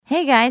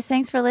Hey guys,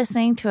 thanks for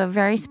listening to a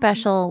very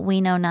special We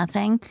Know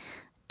Nothing.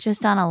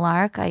 Just on a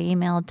lark, I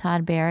emailed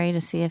Todd Barry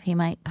to see if he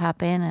might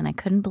pop in, and I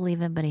couldn't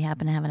believe it, but he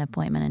happened to have an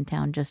appointment in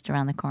town just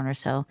around the corner.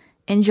 So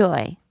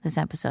enjoy this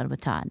episode with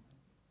Todd.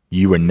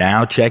 You are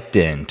now checked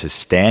in to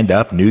Stand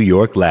Up New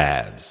York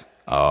Labs.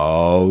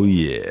 Oh,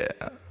 yeah.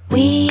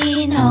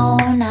 We know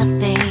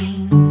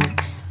nothing.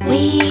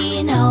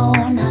 We know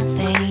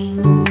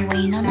nothing.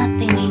 We know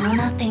nothing. We know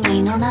nothing.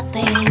 We know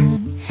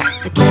nothing.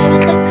 So give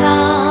us a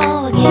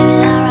call. We'll give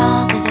it our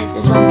all. 'Cause if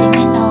there's one thing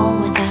we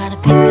know, it's how to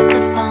pick up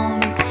the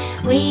phone.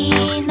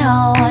 We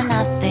know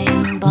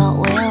nothing, but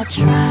we'll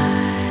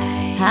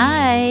try.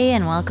 Hi,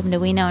 and welcome to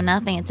We Know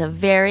Nothing. It's a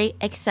very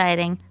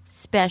exciting,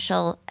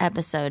 special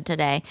episode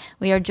today.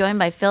 We are joined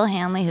by Phil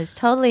Hanley, who's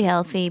totally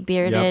healthy,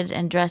 bearded,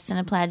 and dressed in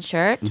a plaid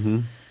shirt. Mm-hmm.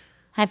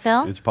 Hi,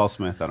 Phil. It's Paul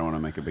Smith. I don't want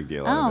to make a big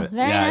deal out of it.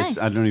 Very nice.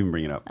 I don't even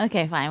bring it up.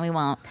 Okay, fine, we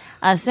won't.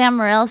 Sam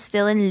Morrell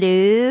still in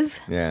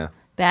Louvre. Yeah.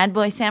 Bad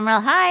boy Sam Morrell.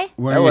 Hi.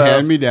 Wearing a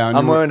hand-me-down.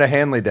 I'm wearing a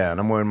Hanley down.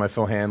 I'm wearing my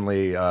Phil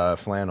Hanley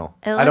flannel.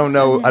 I don't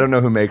know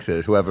who makes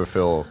it. Whoever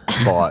Phil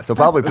bought. So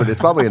it's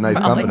probably a nice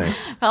company.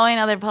 Probably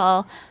another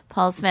Paul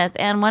Smith.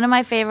 And one of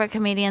my favorite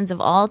comedians of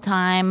all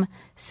time.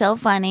 So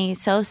funny,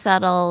 so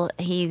subtle.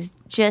 He's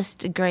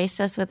just graced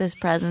us with his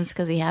presence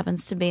because he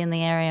happens to be in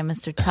the area,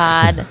 Mr.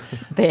 Todd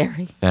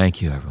Barry.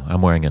 Thank you, everyone.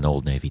 I'm wearing an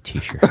Old Navy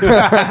T-shirt.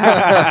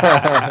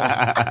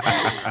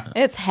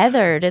 It's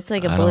heathered. It's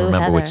like a blue heather. I don't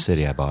remember which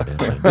city I bought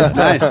it. It's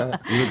nice.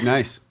 You look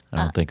nice. I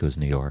don't think it was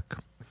New York.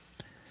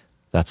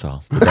 That's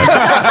all. I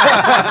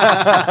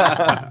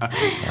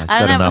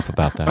said enough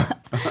about that.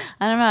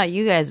 I don't know about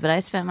you guys, but I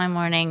spent my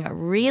morning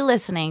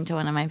re-listening to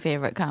one of my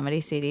favorite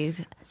comedy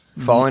CDs.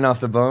 Falling off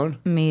the bone?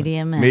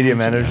 Medium Energy. Medium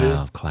Energy?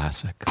 Oh,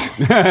 classic.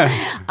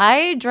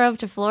 I drove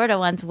to Florida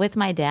once with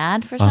my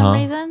dad for some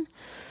reason.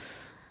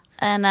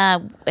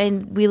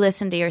 And we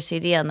listened to your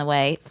CD on the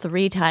way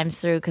 3 times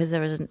through because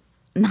there was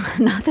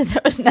not that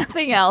there was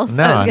nothing else.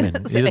 No,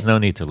 there's no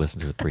need to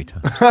listen to it 3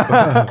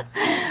 times.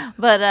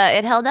 But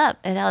it held up.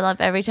 It held up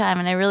every time.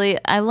 And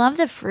I love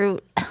the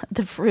fruit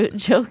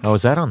joke. Oh,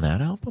 is that on that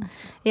album?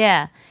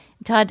 Yeah.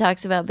 Todd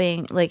talks about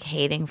being like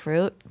hating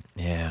fruit.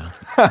 Yeah.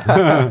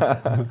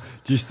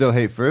 Do you still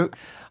hate fruit?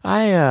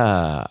 I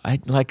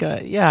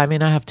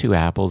have 2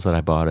 apples that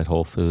I bought at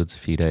Whole Foods a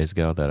few days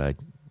ago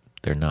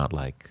they're not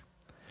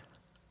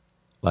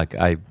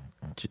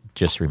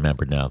just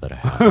remembered now that I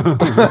have them.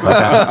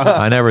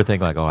 I never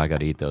think like, oh, I got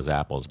to eat those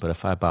apples. But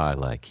if I buy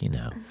lime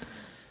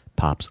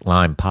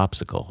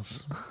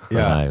popsicles,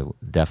 then I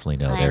definitely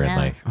know they're in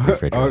my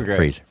refrigerator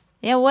freezer.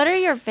 Yeah, what are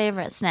your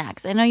favorite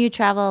snacks? I know you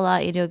travel a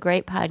lot. You do a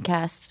great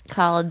podcast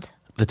called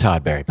The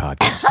Todd Barry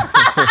Podcast.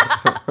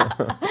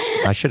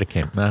 I should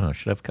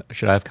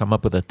have come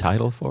up with a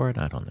title for it?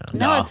 I don't know.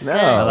 No, it's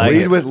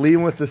good. Lead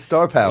with the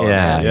star power.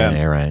 Yeah,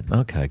 you're right.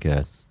 Okay,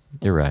 good.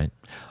 You're right.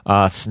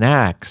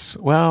 Snacks.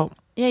 Well,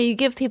 yeah, you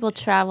give people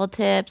travel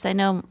tips. I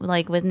know,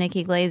 like with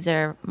Nikki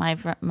Glazer,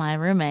 my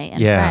roommate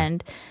and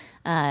friend,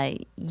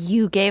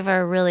 you gave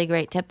her a really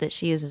great tip that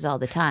she uses all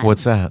the time.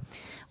 What's that?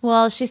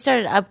 Well, she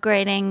started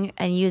upgrading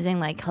and using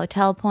like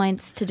hotel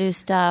points to do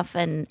stuff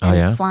and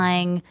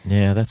flying.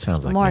 Yeah, that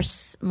sounds like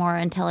more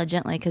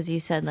intelligently because you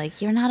said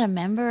like you're not a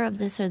member of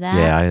this or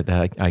that.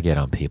 Yeah, I get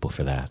on people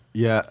for that.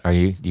 Yeah,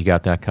 you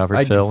got that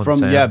covered, Phil?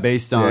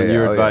 Based on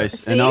your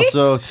advice, and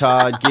also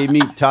Todd gave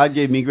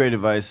me great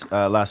advice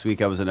last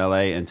week. I was in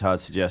LA and Todd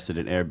suggested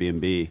an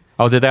Airbnb.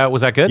 Oh,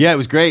 was that good? Yeah, it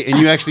was great, and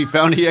he actually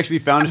found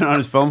it on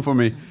his phone for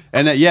me,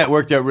 and it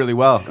worked out really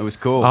well. It was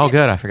cool. Oh,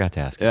 good. I forgot to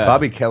ask. Yeah.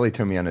 Bobby Kelly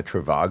turned me on a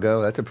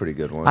Trivago. That's a pretty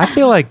good one. I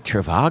feel like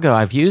Trivago.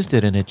 I've used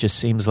it, and it just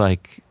seems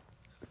like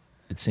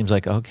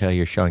okay,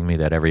 you're showing me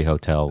that every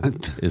hotel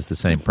is the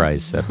same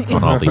price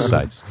on all these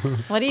sites.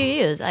 What do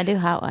you use? I do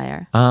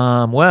Hotwire.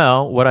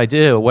 Well,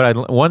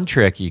 one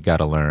trick you got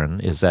to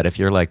learn is that if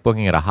you're like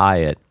booking at a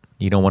Hyatt,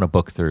 you don't want to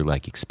book through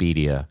like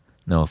Expedia.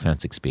 No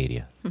offense,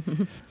 Expedia,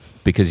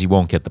 because you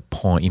won't get the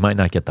point. You might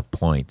not get the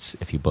points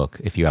if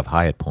you have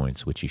Hyatt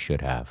points, which you should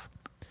have.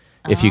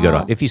 If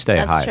you stay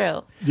at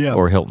Hyatt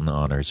or Hilton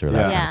Honors or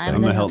that kind of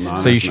thing. I'm a Hilton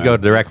Honors. So you should go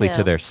directly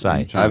to their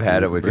site. I've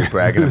had it with you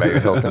bragging about your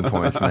Hilton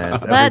points,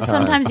 man. But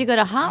sometimes you go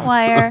to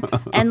Hotwire,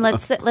 and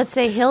let's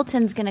say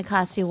Hilton's going to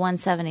cost you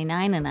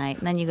 $179 a night,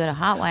 and then you go to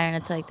Hotwire, and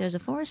it's like there's a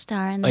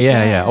 4-star in there.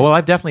 Yeah. Well,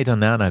 I've definitely done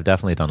that, and I've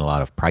definitely done a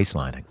lot of price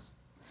lining.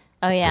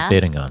 Oh yeah,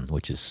 bidding on,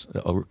 which is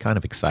kind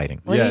of exciting.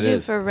 What do you do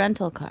for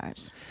rental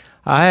cars?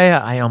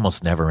 I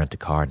almost never rent a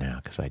car now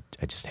because I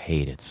just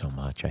hate it so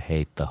much. I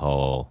hate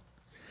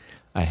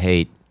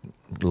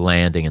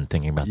landing and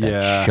thinking about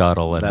that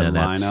shuttle and then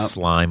that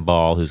slime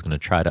ball who's going to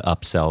try to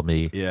upsell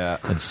me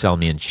and sell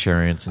me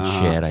insurance and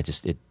shit.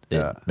 It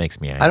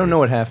makes me angry. I don't know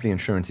what half the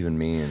insurance even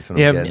means. I'm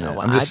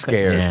just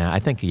scared. Yeah, I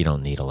think you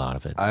don't need a lot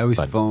of it. I always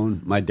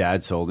phone. My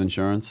dad sold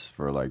insurance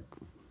for like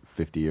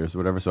 50 years or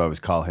whatever, so I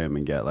always call him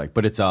and get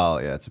but it's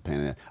it's a pain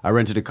in the ass. I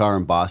rented a car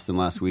in Boston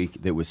last week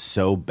that was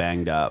so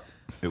banged up.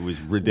 It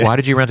was ridiculous. Why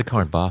did you rent a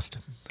car in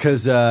Boston?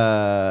 Because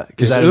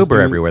there's Uber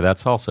everywhere.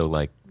 That's also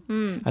like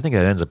I think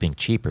that ends up being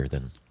cheaper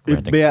than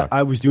renting a Yeah, car.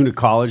 I was doing a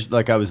college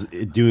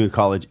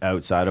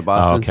outside of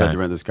Boston, so I had okay. to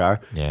rent this car.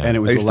 Yeah. And it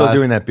was Are you the still last-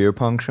 doing that beer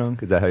pong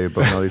chunk? Is that how you're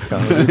booking all these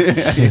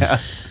concerts? yeah.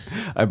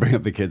 I bring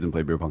up the kids and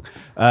play beer pong.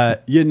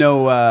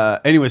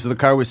 Anyway, so the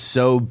car was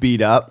so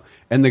beat up,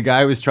 and the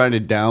guy was trying to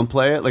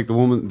downplay it. Like the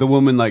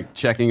woman like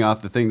checking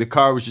off the thing. The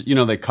car was just,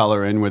 they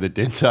color in where the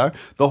dents are.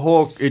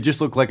 It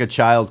just looked like a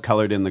child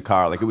colored in the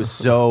car. Like it was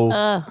so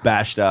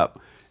bashed up.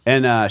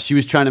 And she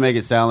was trying to make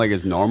it sound like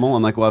it's normal.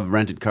 I'm like, well, I've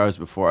rented cars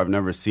before. I've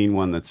never seen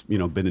one that's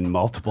been in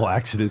multiple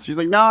accidents. She's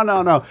like, no.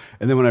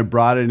 And then when I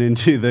brought it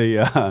into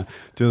the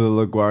to the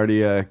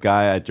LaGuardia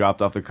guy, I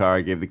dropped off the car,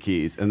 I gave the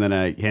keys, and then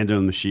I handed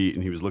him the sheet,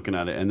 and he was looking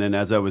at it. And then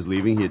as I was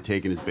leaving, he had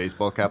taken his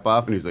baseball cap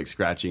off, and he was like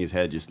scratching his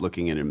head, just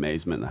looking in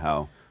amazement at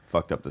how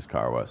fucked up this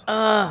car was.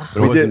 But it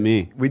wasn't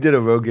me. We did a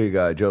road gig,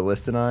 Joe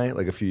List and I,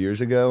 like a few years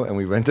ago, and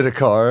we rented a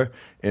car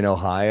in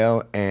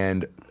Ohio,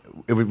 and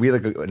we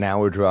had like an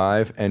hour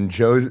drive, and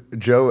Joe,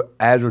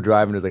 as we're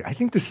driving, was like, I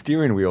think the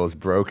steering wheel is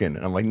broken.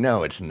 And I'm like,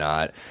 no, it's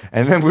not.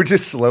 And then we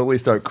just slowly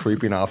start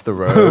creeping off the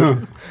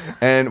road.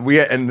 and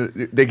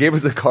they gave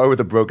us a car with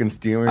a broken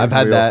steering wheel. I've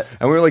had that.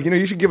 And we were like,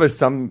 you should give us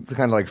some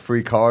kind of like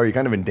free car. You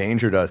kind of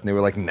endangered us. And they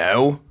were like,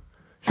 no.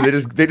 So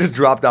they just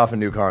dropped off a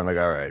new car and like,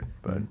 all right.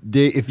 But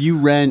If you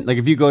rent, like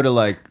if you go to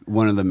like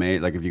one of the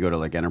like if you go to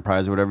like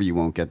Enterprise or whatever, you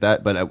won't get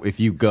that. But if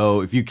you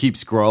keep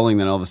scrolling,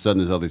 then all of a sudden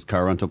there's all these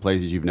car rental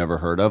places you've never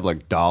heard of,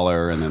 like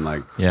Dollar and then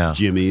like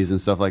Jimmy's and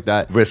stuff like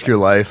that. risk your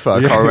life, car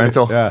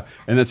rental. Yeah,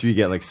 and that's where you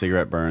get like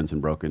cigarette burns and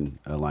broken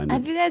alignment.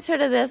 Have you guys heard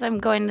of this? I'm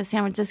going to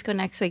San Francisco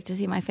next week to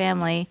see my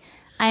family.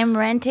 I'm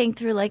renting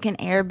through like an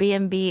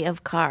Airbnb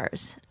of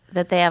cars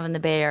that they have in the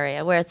Bay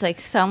Area, where it's like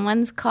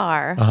someone's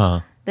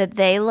car that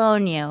they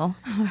loan you.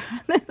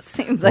 This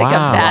seems like a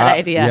bad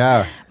idea.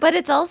 Yeah. But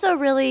it's also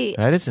really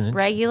That is an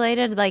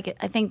regulated. Like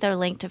I think they're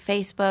linked to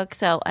Facebook.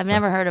 So I've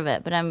never heard of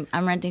it, but I'm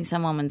renting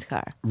some woman's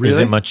car. Is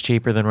it much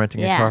cheaper than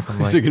renting a Yeah. car from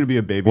Is like? it going to be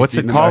a baby? What's seat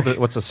it in the called? back?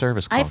 What's the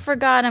service I called?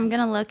 forgot. I'm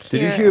gonna look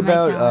Did here. you hear at my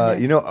about,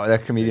 calendar.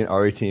 that comedian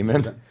Ari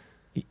Tiemann?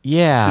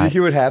 Yeah. Did you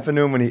hear what happened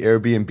to him when he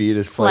Airbnb'd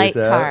his Flight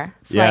place out? car.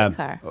 Yeah.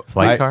 Flight car.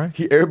 Flight car?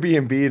 He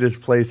Airbnb'd his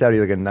place out. He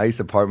had like a nice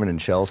apartment in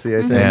Chelsea, I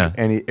think. Yeah.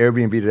 And he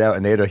Airbnb'd it out,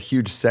 and they had a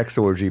huge sex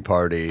orgy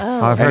party.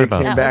 Oh, I've and heard he about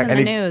came that. back That was in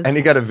and the he news. and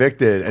he got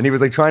evicted, and he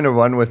was like trying to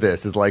run with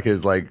this as like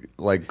his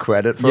like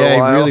credit for a Yeah,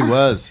 while. he really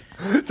was.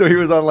 So he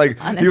was on like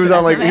On he his was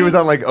on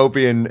resume? like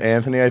Opie and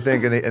Anthony, I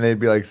think, and they'd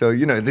be like, so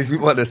these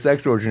people had a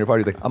sex orgy in your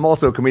party. He's like, I'm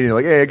also a comedian.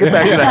 Like, hey, get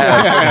back to the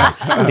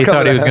house. He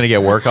thought he was going to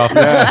get work off.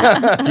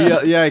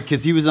 Yeah,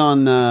 because he was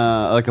on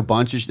like a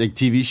bunch of like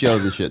TV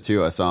shows and shit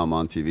too. I saw him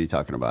on TV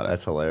talking about it.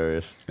 That's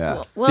hilarious.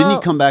 Yeah. Well- Didn't he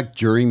come back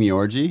during the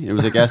orgy? It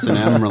was like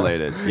S&M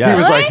related. Yeah. He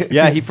was like-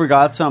 yeah, he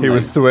forgot He something.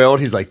 was thrilled.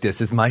 He's like,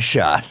 this is my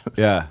shot.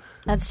 yeah.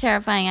 That's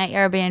terrifying at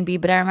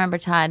Airbnb, but I remember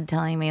Todd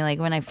telling me, like,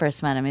 when I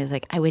first met him, he was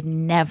like, I would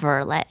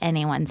never let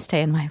anyone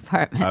stay in my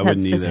apartment. I That's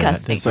wouldn't either.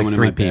 disgusting. There's It's someone like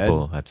in my 3 bed.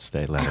 people have to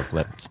stay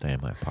let stay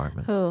in my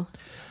apartment. Who?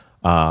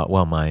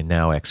 Well, my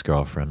now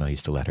ex-girlfriend, I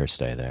used to let her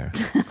stay there.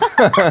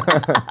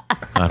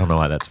 I don't know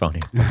why that's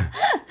funny.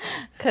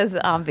 Because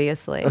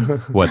obviously.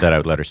 What, that I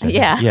would let her stay?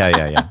 Yeah.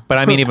 Yeah. But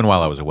I mean, even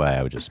while I was away,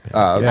 I would just.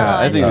 Okay. Yeah,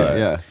 I think, I see.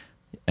 yeah.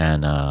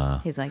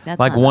 And He's like, that's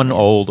like not one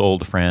obvious.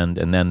 old friend,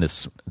 and then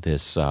this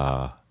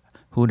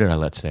who did I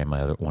let stay in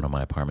one of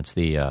my apartments?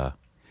 Have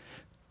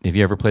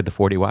you ever played the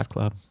 40 Watt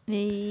Club?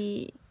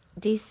 The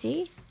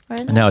DC?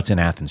 Where is it? No, it's in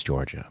Athens,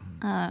 Georgia.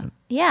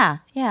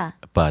 Yeah.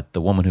 But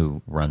the woman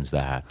who runs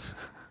that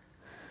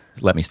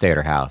let me stay at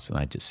her house,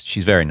 and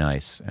she's very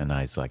nice, and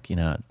I was like,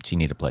 she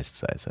needed a place to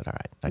stay. I said, all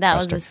right. I That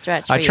trust was a her.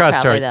 stretch for I you, trust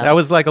her. probably, though. That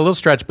was like a little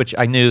stretch, but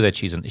I knew that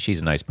she's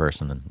a nice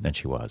person, and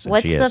she was. And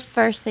What's she the is.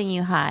 first thing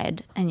you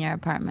hide in your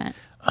apartment?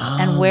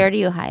 And where do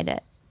you hide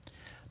it?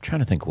 I'm trying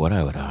to think what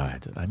I would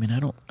hide. I mean, I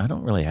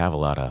don't really have a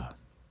lot of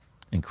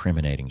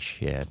incriminating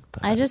shit.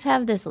 But I just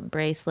have this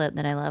bracelet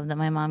that I love that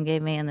my mom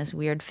gave me and this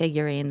weird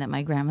figurine that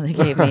my grandmother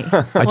gave me.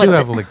 I do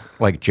have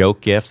like joke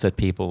gifts that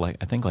people like.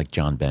 I think like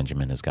John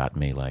Benjamin has got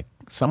me like.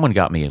 Someone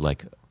got me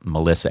like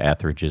Melissa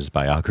Etheridge's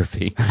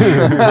biography,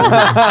 and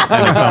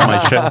it's on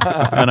my shelf.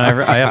 And I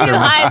have to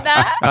hide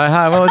that?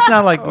 well, it's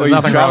not like there's you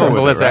nothing travel wrong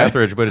with with Melissa it, right?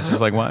 Etheridge, but it's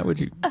just like, why would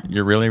you?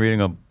 You're really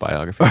reading a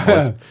biography of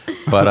Melissa?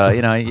 But I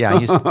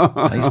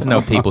used to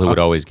know people who would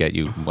always get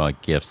you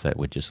like gifts that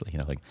would just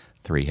like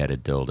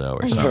 3-headed dildo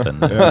or something.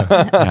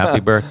 Happy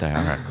birthday!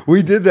 All right.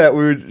 We did that.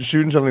 We were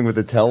shooting something with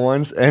Attell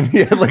once, and he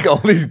had like all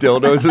these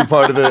dildos as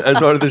part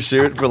of the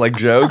shoot for like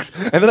jokes.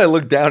 And then I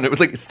looked down, and it was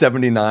like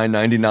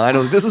 $79.99. I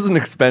was like, this is an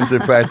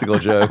expensive practical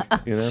joke,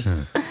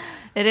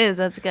 It is.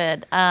 That's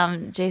good.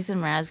 Jason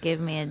Mraz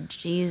gave me a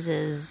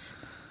Jesus.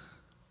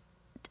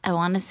 I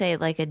want to say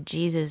like a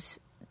Jesus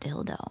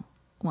dildo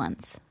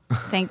once. I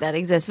think that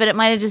exists, but it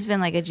might have just been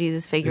like a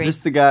Jesus Is figurine. this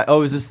the guy?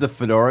 Oh, is this the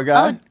fedora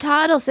guy? Oh,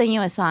 Todd will sing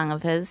you a song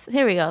of his.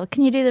 Here we go.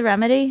 Can you do the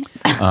remedy?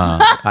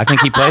 I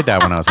think he played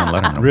that when I was on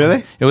Letterman.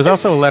 Really? It was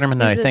also a Letterman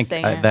that He's a I think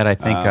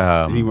singer.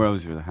 And he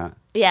wears with a hat.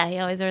 Yeah, he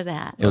always wears a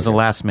hat. it was a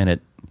last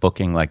minute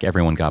booking. Like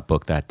everyone got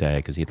booked that day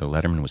because either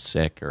Letterman was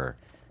sick or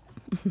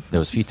There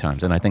was a few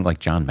times, and I think like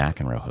John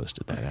McEnroe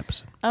hosted that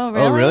episode. Oh,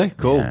 really? Oh, really?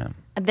 Cool. Yeah.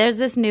 There's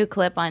this new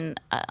clip on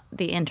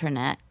the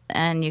internet,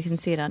 and you can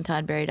see it on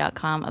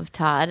toddberry.com of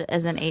Todd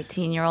as an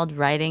 18-year-old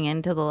writing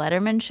into the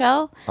Letterman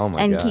show. Oh,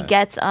 my and God. he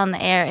gets on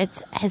the air.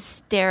 It's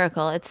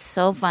hysterical. It's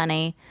so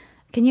funny.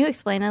 Can you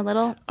explain a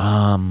little?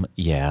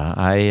 Yeah,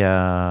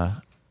 I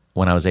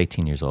when I was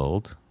 18 years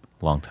old,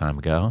 a long time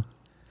ago.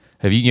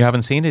 You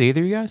haven't seen it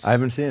either, you guys? I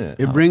haven't seen it.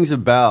 It rings a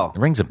bell. It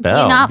rings a Do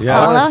bell. you not Yeah,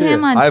 I follow wanna see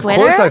him it. on Of Twitter?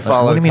 course I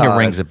follow What do you mean Todd. it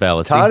rings a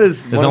bell? Todd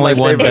is there's one of only my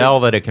one favorite- bell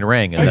that it can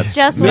ring, and that's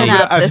Just me. went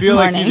up I this feel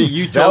morning. like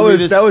you That told me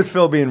was this. that was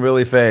Phil being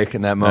really fake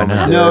in that moment.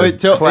 know. No,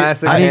 dude. it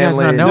classic. How do you guys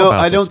not Hanley. know No,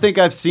 about I don't this? think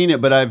I've seen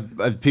it, but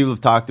I've people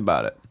have talked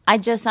about it. I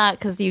just saw it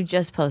because you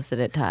just posted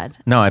it, Todd.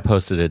 No, I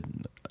posted it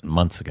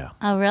months ago.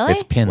 Oh, really?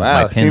 It's pinned.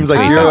 Wow, my pinned seems like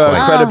tweet. your That's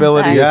why.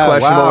 credibility sorry. is Yeah,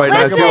 questionable wow. right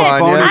now Listen, too,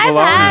 Anya. I've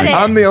had it.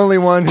 I'm the only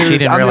one who's. She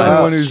didn't I'm the only one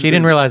realize. who's. She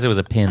didn't realize it was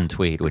a pinned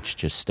tweet, which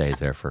just stays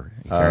there for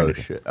Oh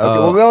eternity. shit. Okay.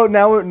 Well,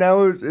 no, now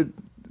we're.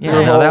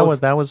 Yeah, no,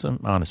 that was an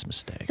honest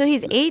mistake. So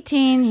he's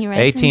 18. He writes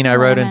 18, into I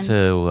wrote Letterman.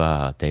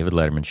 into David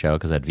Letterman show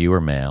because I had viewer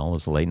mail. It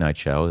was a late night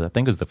show. I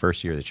think it was the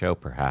first year of the show,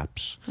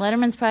 perhaps.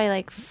 Letterman's probably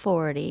like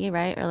 40,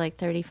 right? Or like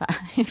 35.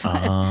 He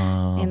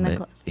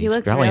He's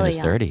looks probably really in his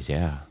young. 30s,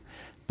 yeah.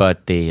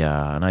 But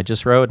and I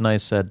just wrote, and I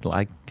said,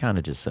 I kind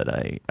of just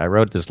said, I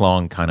wrote this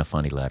long, kind of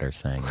funny letter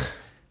saying,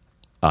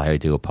 I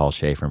do a Paul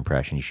Schaefer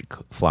impression. You should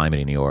fly me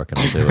to New York, and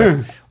I'll do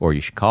it, or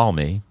you should call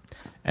me.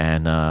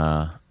 And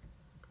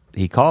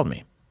he called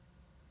me,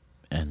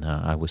 and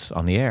I was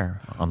on the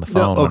air on the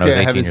phone when I was okay, 18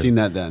 I haven't years- seen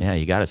that then. Yeah,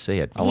 you got to see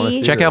it. wanna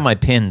see Check this. out my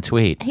pinned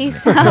tweet. He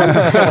sounds.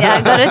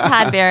 Yeah, go to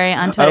Todd Berry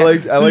on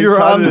Twitter. So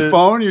you're on the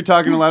phone. You're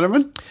talking to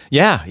Letterman.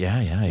 Yeah.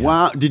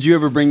 Wow. Did you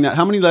ever bring that?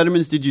 How many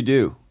Lettermans did you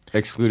do,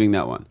 excluding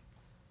that one?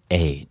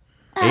 8.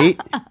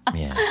 8.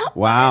 Yeah,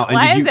 Wow. And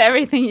Why did is you,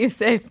 everything you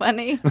say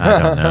funny? I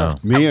don't know.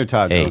 me or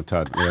Todd? 8. Oh,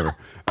 Todd,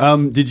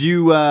 whatever. Did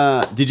you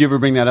ever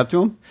bring that up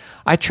to him?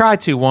 I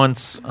tried to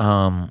once.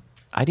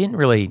 I didn't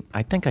really.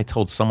 I think I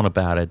told someone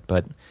about it,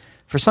 but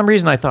for some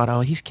reason I thought,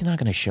 oh, he's not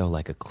going to show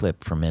like a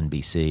clip from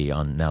NBC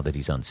on now that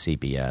he's on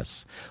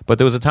CBS. But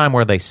there was a time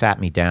where they sat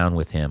me down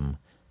with him,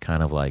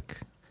 kind of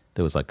like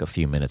there was like a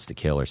few minutes to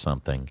kill or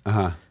something,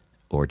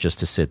 or just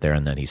to sit there,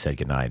 and then he said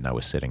goodnight, and I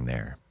was sitting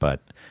there. But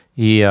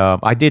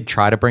I did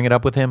try to bring it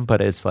up with him,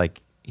 but it's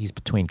like he's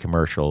between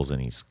commercials,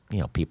 and he's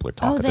people are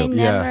Oh, talking they to him.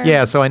 never.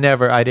 Yeah, so I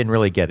didn't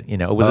really get it.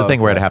 It was a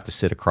thing where I'd Okay. have to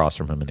sit across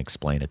from him and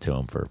explain it to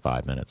him for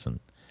 5 minutes, and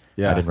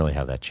Yeah. I didn't really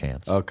have that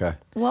chance. Okay.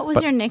 What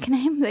was your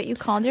nickname that you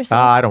called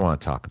yourself? I don't want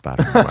to talk about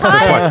it. Todd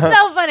is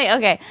so funny.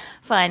 Okay,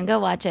 fine, go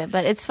watch it.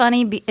 But it's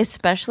funny,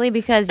 especially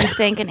because you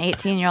think an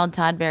 18-year-old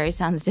Todd Berry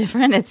sounds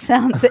different. It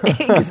sounds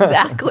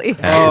exactly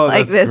Oh,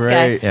 like that's this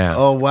great. guy. Yeah.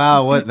 Oh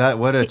wow,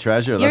 what a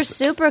treasure. You're That's-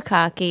 super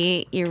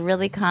cocky. You're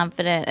really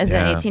confident as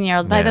Yeah. an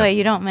 18-year-old. By the Yeah. way,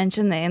 you don't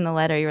mention that in the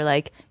letter. You're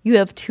like, you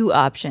have 2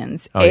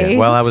 options. Oh, yeah. A,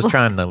 Well, I was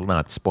trying to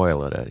not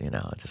spoil it,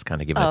 just kind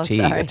of give it Oh, a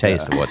sorry. a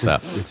taste of what's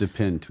up. It's a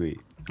pinned tweet.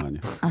 On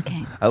you.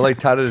 Okay. I like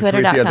Todd did a tweet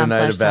the other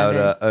night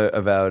Twitter.com/Todd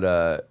about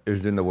it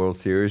was in the World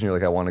Series, and you're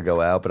like, I want to go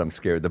out, but I'm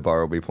scared the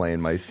bar will be playing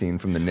my scene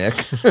from the Nick.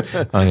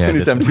 Oh, yeah. And he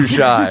said, I'm too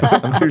shy.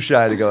 I'm too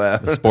shy to go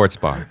out. The sports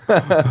bar.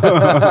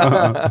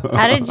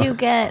 How did you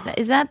get?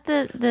 Is that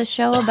the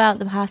show about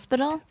the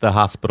hospital? The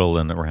hospital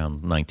in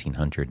around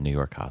 1900, New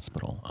York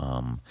Hospital.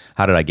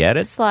 How did I get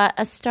it?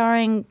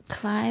 Starring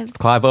Clive.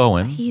 Clive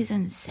Owen. He's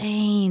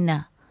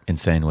insane.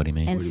 Insane, what do you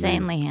mean?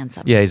 Insanely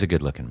handsome. Yeah, he's a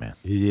good-looking man.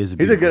 He is. He's a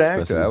beautiful good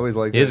actor. specimen. I always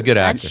like He is a good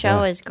That actor.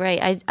 show is great.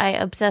 I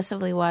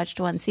obsessively watched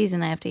one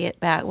season. I have to get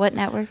back. What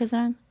network is it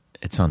on?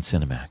 It's on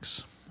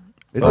Cinemax.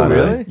 Is it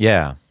really?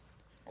 Yeah.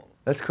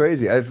 That's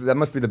crazy. That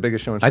must be the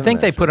biggest show in I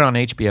think they Cinemax. put it on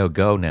HBO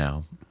Go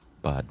now,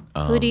 but...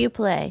 Who do you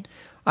play?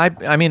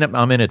 I mean,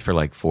 I'm in it for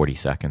like 40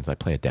 seconds. I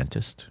play a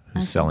dentist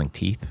who's selling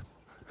teeth.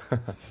 I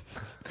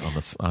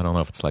don't know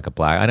if it's like a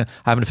black... I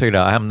haven't figured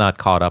out... I'm not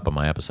caught up on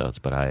my episodes,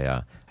 but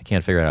I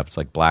can't figure out if it's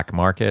like black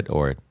market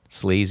or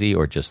sleazy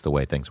or just the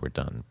way things were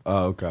done.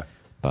 Oh, okay.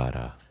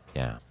 But,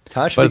 yeah.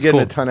 Todd should But be it's getting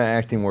cool. a ton of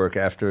acting work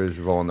after his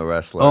role in The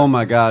Wrestler. Oh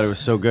my God, it was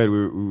so good.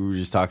 We were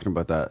just talking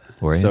about that.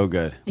 Were you? So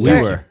good.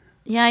 You're- We were.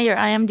 Yeah, your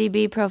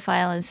IMDb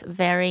profile is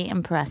very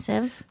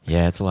impressive.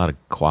 Yeah, it's a lot of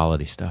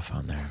quality stuff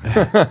on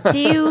there. Do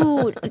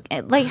you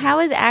like?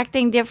 How is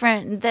acting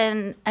different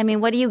than? I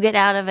mean, what do you get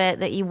out of it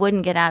that you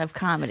wouldn't get out of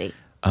comedy?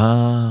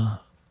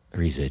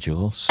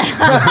 Residuals.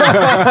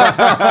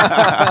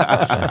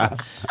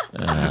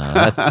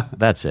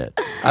 That's it.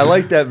 I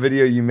like that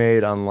video you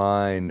made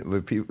online.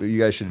 With people, you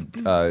guys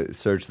should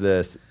search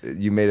this.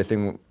 You made a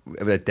thing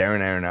that Darren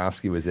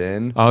Aronofsky was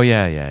in. Oh,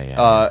 yeah.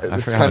 I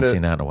it's haven't kinda-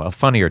 seen that in a while.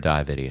 Funny or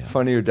Die video.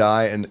 Funny or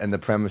Die, and the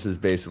premise is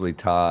basically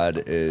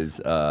Todd is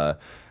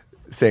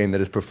saying that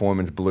his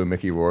performance blew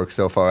Mickey Rourke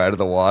so far out of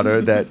the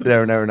water that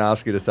Darren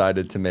Aronofsky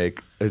decided to make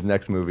his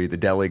next movie The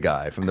Deli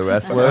Guy from The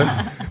Wrestler,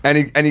 and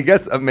he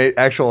gets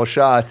actual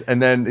shots,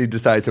 and then he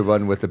decided to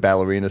run with the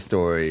ballerina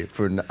story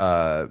for.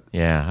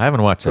 Yeah, I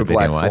haven't watched that For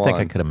video. Black I think I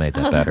Swan. could have made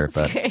that better,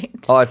 but Great.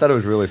 Oh, I thought it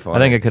was really fun. I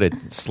think I could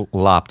have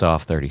lopped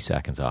off 30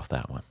 seconds off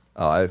that one.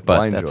 I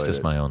But enjoyed that's just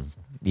it. my own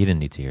You didn't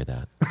need to hear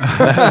that.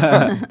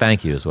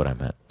 Thank you is what I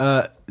meant.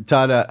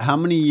 Todd, how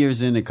many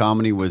years into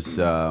comedy was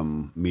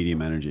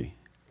Medium Energy?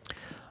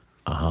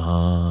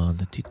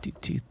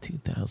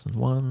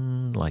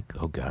 2001, like,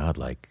 oh God,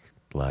 like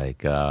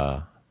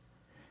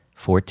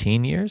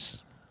 14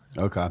 years?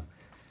 Okay.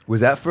 Was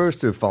that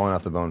first or Falling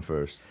Off the Bone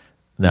first?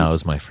 No, it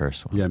was my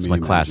first one. Yeah, It's my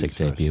Medium classic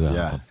Energy's debut first.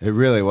 album. Yeah, it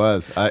really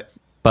was.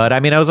 But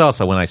I mean, I was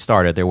also, when I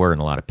started, there weren't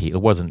a lot of people.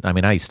 It wasn't, I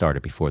mean, I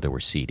started before there were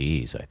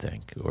CDs, I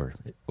think,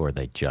 or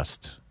they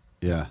just,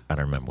 Yeah. I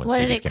don't remember when What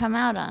CDs did it come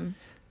out on?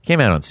 Came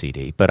out on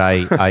CD, but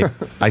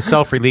I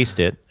self-released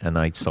it, and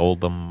I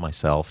sold them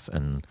myself,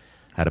 and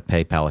had a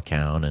PayPal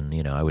account,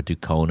 and I would do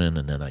Conan,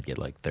 and then I'd get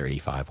like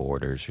 35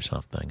 orders or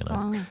something, and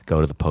I'd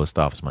go to the post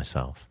office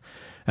myself.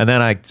 And then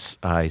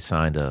I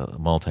signed a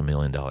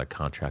multi-million-dollar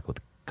contract with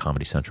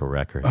Comedy Central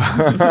Records,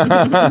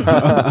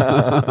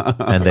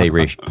 and they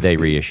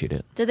reissued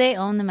it. Did they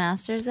own the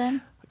masters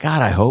then?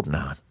 God, I hope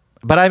not.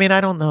 But I mean, I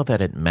don't know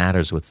that it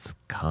matters with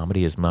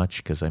comedy as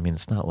much, because I mean,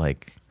 it's not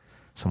like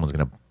someone's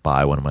going to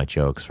buy one of my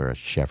jokes for a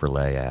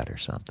Chevrolet ad or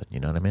something. You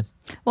know what I mean?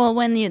 Well,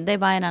 when they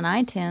buy it on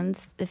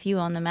iTunes, if you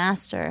own the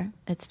master,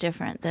 it's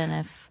different than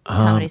if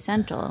Comedy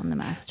Central owned the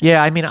master.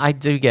 Yeah, I mean, I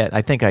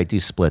think I do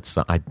split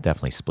some. I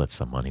definitely split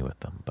some money with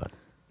them, but.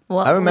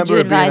 What I would remember you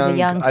it being advise a on-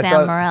 young I Sam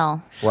thought-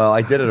 Morril? Well,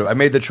 I did it. I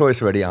made the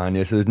choice already,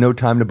 Anya, so there's no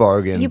time to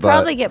bargain. You but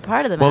probably get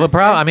part of the Well, master.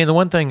 I mean, the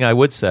one thing I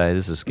would say,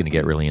 this is going to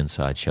get really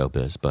inside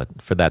showbiz, but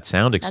for that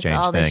sound That's exchange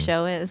all thing, the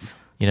show is.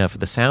 for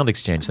the sound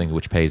exchange thing,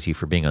 which pays you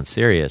for being on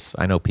Sirius,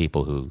 I know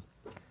people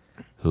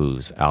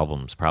whose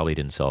albums probably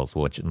didn't sell as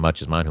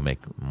much as mine, who make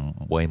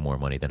way more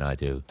money than I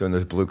do, doing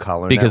those blue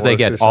collar because they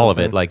networks get or all of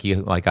it.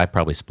 something. Like I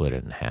probably split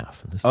it in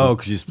half. And this Oh, is-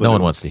 'cause you split no it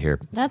one in- wants to hear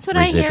That's what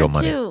I hear residual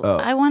money. too. Oh.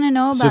 I want to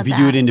know about So if you that,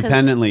 do it 'cause-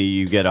 independently,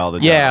 you get all the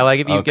Yeah, dollars. like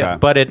if you Okay. get,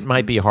 but it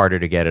might be harder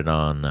to get it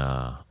on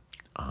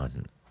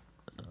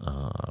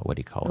what do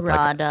you call it? Raw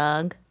Like-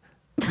 dog.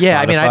 yeah,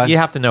 I mean, Spotify? you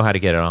have to know how to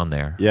get it on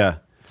there. Yeah.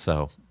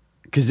 So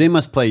Because they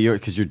must play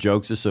because your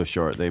jokes are so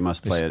short. They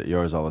must play it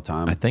yours all the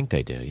time. I think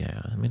they do.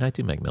 Yeah, I mean, I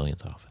do make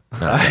millions off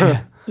it. No,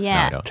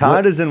 Yeah. I don't.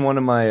 Todd is in one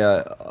of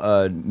my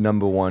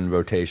number one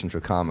rotations for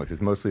comics.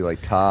 It's mostly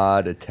like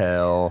Todd,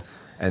 Attell,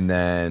 and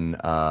then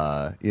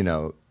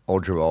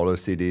old Geraldo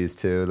CDs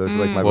too. Those are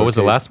like my. What was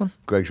the last one?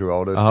 Greg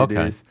Giraldo Oh, CDs.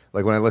 okay.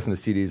 Like when I listen to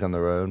CDs on the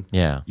road.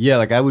 Yeah. Yeah,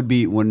 like I would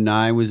be when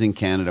I was in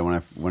Canada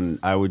when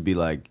I would be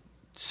like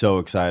so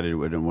excited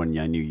when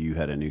I knew you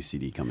had a new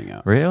CD coming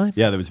out. Really?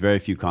 Yeah, there was very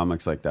few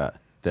comics like that.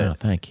 Oh,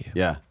 thank you.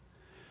 Yeah.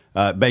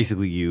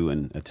 Basically, you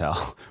and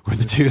Attell were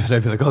the two that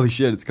I'd be like, holy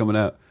shit, it's coming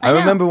out. I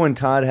remember when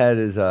Todd had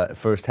his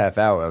first half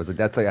hour. I was like,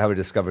 that's like how I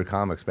discovered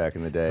comics back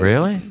in the day.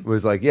 Really? It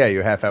was like, yeah,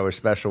 your half hour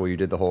special where you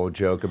did the whole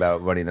joke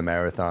about running the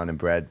marathon and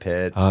Brad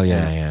Pitt. Oh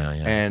yeah.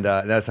 And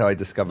that's how I That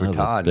discovered was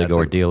Todd. a big That's like-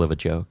 ordeal of a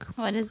joke.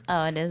 What is?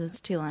 Oh, it is. It's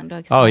too long to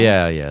explain. Oh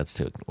yeah, it's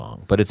too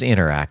long, but it's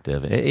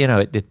interactive.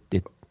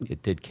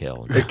 It did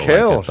kill. It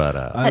killed. But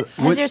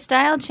Has your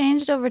style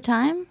changed over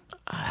time?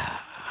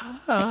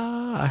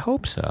 I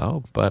hope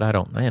so. But I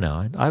don't.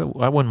 I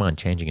wouldn't mind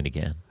changing it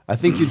again. I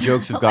think your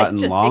jokes have Like, gotten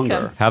just longer.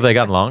 becomes- Have they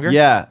gotten longer?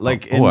 Yeah,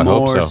 like Oh, and I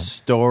hope more so.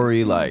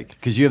 story like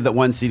because you have that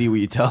one CD where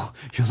you tell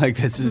you're like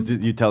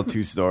you tell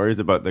two stories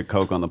about the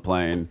coke on the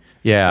plane.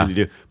 Yeah. and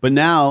you do. But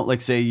now,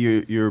 like say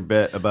your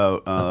bit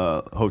about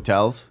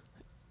hotels.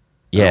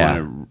 Yeah.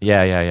 wanna-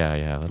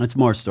 Yeah. That's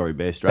more story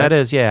based, right? That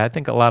is. Yeah. I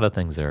think a lot of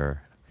things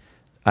are.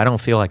 I don't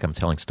feel like I'm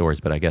telling stories,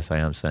 but I guess I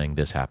am saying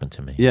this happened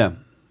to me. Yeah.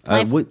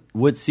 My-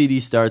 What CD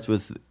starts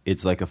with?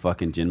 It's like a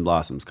fucking Gin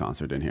Blossoms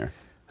concert in here.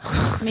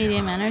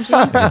 Medium energy?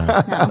 No. No,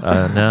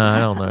 I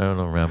don't know. I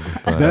don't remember.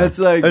 But, That's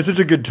like That's such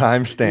a good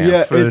timestamp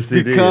yeah. for the It's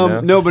CD. become you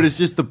know? no, but it's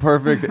just the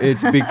perfect.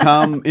 It's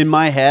become in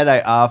my head. I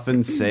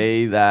often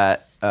say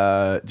that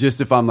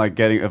just if I'm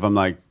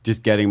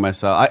just getting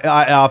myself.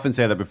 I often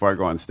say that before I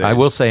go on stage. I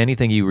will say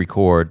anything you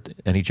record,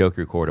 any joke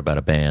you record about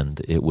a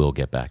band, it will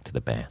get back to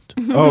the band.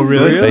 Oh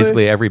really?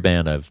 Basically, every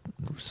band I've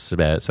said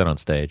on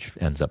stage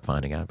ends up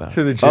finding out about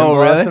To it. the Gin Oh,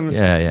 really? Blossoms?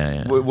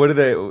 Yeah. What do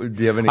they? Do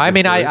you have any? I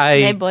mean, concerns?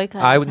 They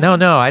boycott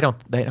no, I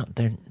don't. They don't.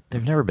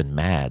 They've never been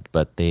mad,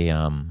 but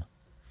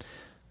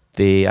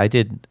I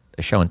did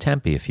a show in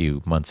Tempe a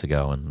few months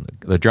ago, and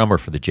the drummer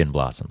for the Gin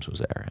Blossoms was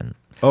there, and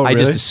Oh, I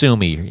just really?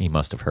 assume he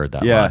must have heard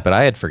that Yeah. line, but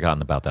I had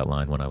forgotten about that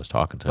line when I was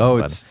talking to him.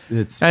 Oh, but-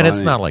 it's and it's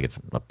funny. not like it's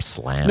a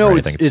slam No, or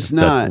it's- anything. It's it's just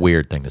not. a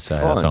weird thing to say.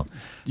 That's Fun. all.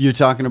 You're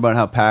talking about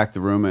how packed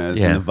the room is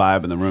Yeah. and the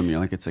vibe in the room. You're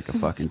like, it's like a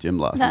fucking Gin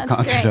Blossom That's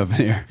concert great. up in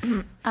here. We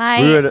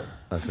were at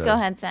sorry. Go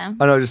ahead, Sam.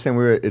 Oh no, I was just saying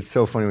it's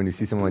so funny when you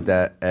see someone like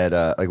that at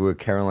like we were at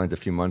Caroline's a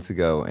few months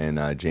ago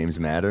and James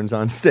Maddern's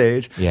on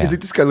stage. Yeah. He's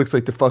like, this guy looks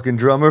like the fucking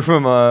drummer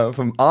from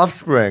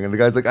Offspring, and the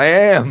guy's like, I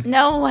am.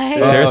 No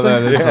way. Seriously?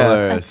 Oh, that is That's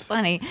hilarious.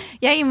 funny.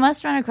 Yeah, you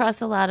must run across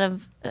a lot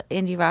of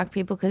indie rock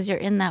people because you're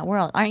in that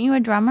world. Aren't you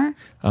a drummer?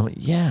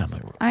 Yeah,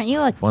 I'm Aren't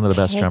you like one of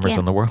the best drummers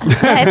in the world.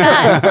 I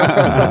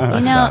thought.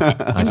 You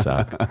know, I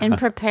suck. in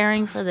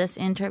preparing for this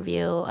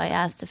interview, I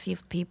asked a few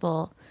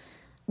people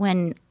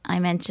when I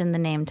mentioned the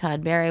name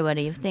Todd Barry, what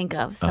do you think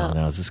of? So Oh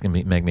no, is this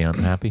gonna make me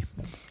unhappy?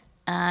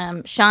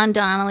 Sean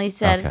Donnelly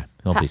said, Okay,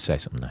 nobody say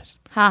something nice.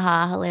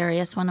 haha,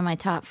 hilarious, one of my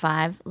top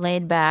 5,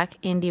 laid back,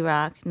 indie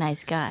rock,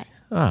 nice guy.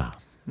 Ah,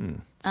 it's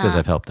because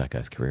I've helped that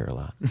guy's career a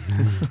lot.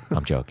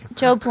 I'm joking.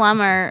 Joe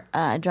Plummer,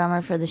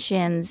 drummer for the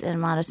Shins and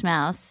Modest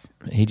Mouse,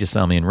 He just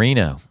saw me in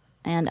Reno.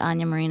 and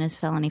Anya Marina's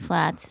Felony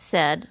Flats,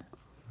 said,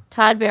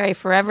 Todd Barry,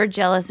 forever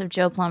jealous of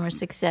Joe Plummer's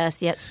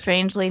success, yet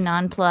strangely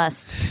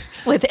nonplussed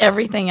with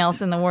everything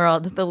else in the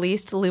world. The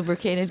least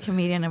lubricated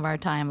comedian of our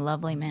time.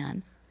 Lovely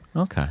man.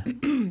 Okay.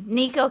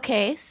 Nico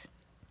Case,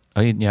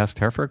 Oh, you asked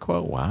her for a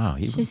quote? Wow.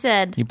 she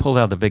said, You pulled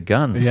out the big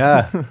guns.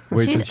 Yeah.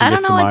 Wait till she I gets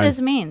don't know to what mine.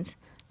 this means.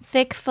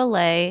 Thick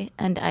filet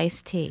and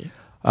iced tea.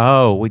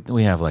 Oh,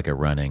 we have like a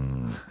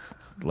running,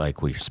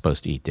 like we're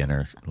supposed to eat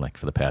dinner like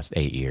for the past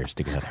 8 years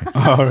together.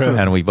 Oh, really?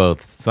 And we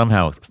both,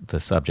 somehow the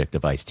subject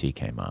of iced tea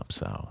came up.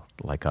 So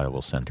like I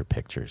will send her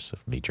pictures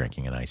of me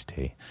drinking an iced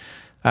tea.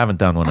 I haven't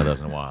done one of those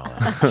in a while.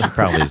 She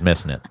probably is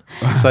missing it.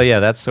 So yeah,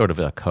 that's sort of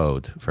a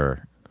code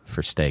for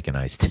steak and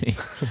iced tea.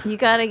 You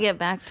got to get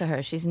back to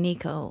her. She's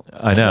Nico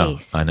I know.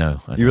 Case. I know.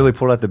 You really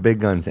pulled out the big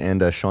guns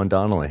and Sean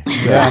Donnelly.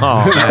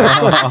 Oh,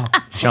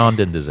 man. Sean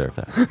didn't deserve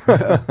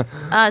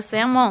that.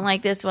 Sam won't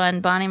like this one.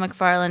 Bonnie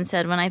McFarlane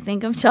said, when I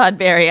think of Todd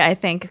Barry, I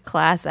think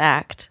class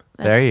act.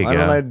 There you Why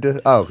don't go.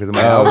 because of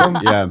my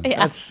album?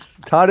 Yeah.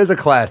 Todd is a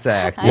class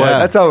act. Yeah.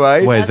 That's all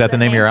right. Wait, is that That's the the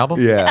name of your name.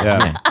 album? Yeah.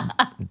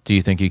 Yeah. Do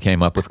you think you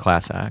came up with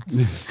class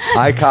acts?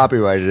 I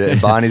copyrighted it,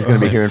 and Bonnie's going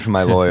to be hearing from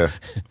my lawyer.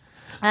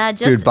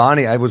 Dude,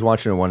 Bonnie, I was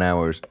watching her 1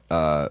 hour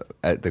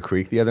at the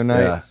Creek the other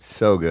night. Yeah.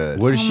 So good.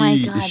 What is Oh my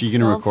she? God, Is she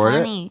going to so record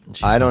funny.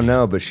 it? I don't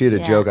know, but she had a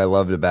Yeah. joke I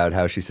loved about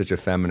how she's such a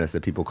feminist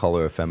that people call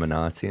her a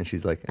feminazi, and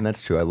she's like, and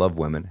that's true. I love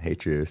women, hate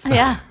Jews.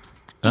 Yeah,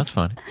 That's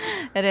funny.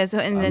 it is.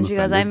 And then I'm she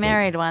goes, I offended, but-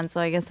 married one,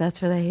 so I guess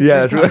that's where the hatred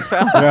Yeah, that's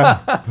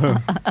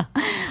comes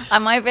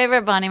from. My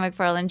favorite Bonnie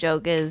McFarlane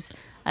joke is,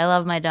 I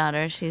love my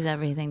daughter. She's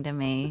everything to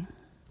me.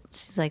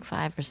 She's like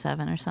 5 or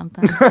 7 or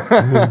something.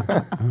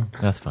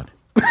 That's funny.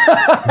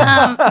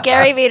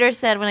 Gary Veter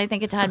said, when I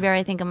think of Todd Barry,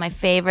 I think of my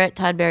favorite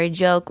Todd Barry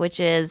joke, which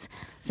is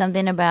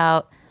something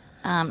about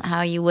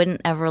how you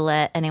wouldn't ever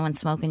let anyone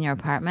smoke in your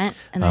apartment.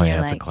 And then Oh, you're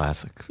yeah, it's a like,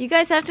 classic. you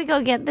guys have to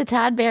go get the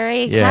Todd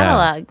Barry Yeah.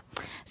 catalog.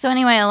 So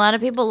anyway, a lot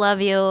of people love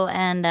you,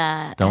 and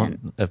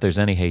and If there's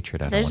any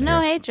hatred, I don't there's want to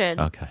no hear it. hatred.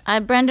 Okay.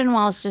 Brendan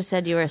Walsh just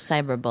said you were a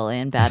cyberbully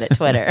and bad at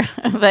Twitter,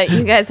 but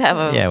you guys have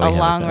a, Yeah, we have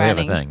long we have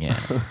a running. thing, yeah.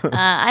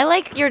 I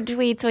like your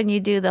tweets when you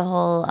do the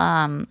whole.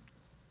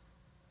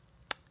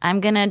 I'm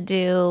gonna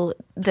do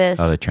this.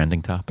 Oh, the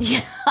trending topic?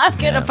 I'm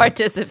gonna Yeah.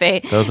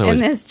 participate Those in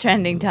always- this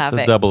trending It's a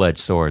topic. double-edged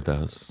sword,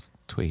 those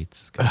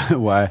tweets.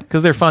 Why?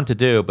 Because they're fun to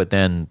do, but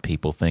then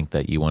people think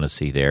that you want to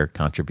see their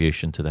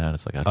contribution to that.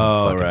 It's like, I don't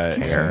Oh, fucking right.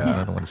 care. Yeah.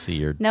 I don't want to see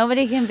your...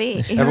 Nobody can be.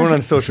 Everyone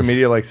on social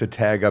media likes to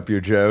tag up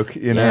your joke,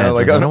 you know? Yeah, it's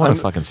like, I don't want on-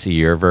 to fucking see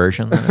your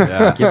version.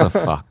 Give a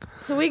fuck.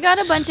 So we got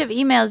a bunch of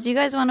emails. Do you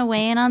guys want to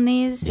weigh in on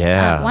these?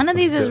 Yeah. One of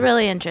these is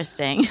really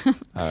interesting.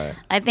 All right.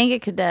 I think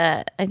it could.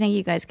 I think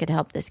you guys could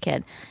help this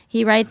kid.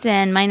 He writes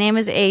in, "My name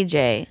is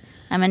AJ.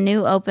 I'm a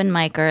new open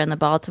micer in the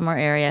Baltimore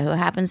area who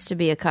happens to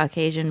be a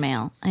Caucasian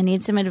male. I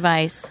need some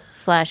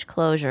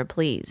advice/closure,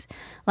 please.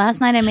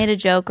 Last night I made a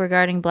joke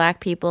regarding black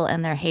people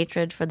and their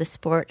hatred for the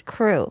sport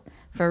crew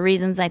for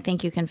reasons I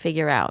think you can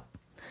figure out.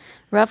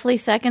 Roughly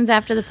seconds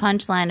after the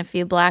punchline, a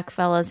few black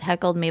fellas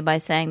heckled me by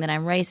saying that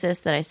I'm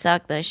racist, that I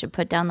suck, that I should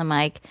put down the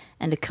mic,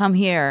 and to come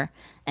here,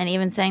 and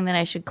even saying that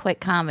I should quit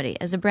comedy.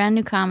 As a brand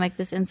new comic,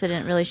 this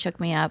incident really shook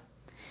me up.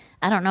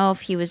 I don't know if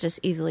he was just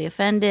easily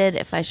offended,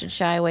 if I should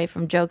shy away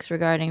from jokes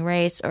regarding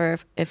race, or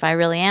if I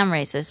really am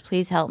racist.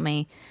 Please help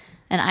me."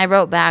 And I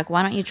wrote back,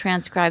 "Why don't you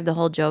transcribe the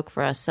whole joke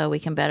for us so we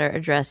can better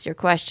address your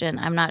question?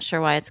 I'm not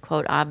sure why it's,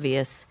 quote,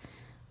 obvious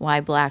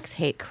why blacks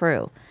hate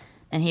crew."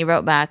 And he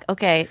wrote back,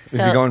 "Okay, so..."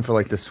 Is he going for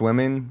like the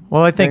swimming?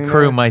 Well, I think thing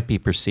crew there? might be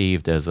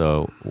perceived as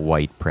a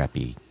white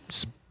preppy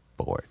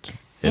sport.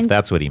 If And-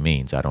 that's what he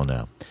means, I don't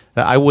know.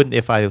 I wouldn't,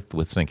 if I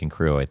was thinking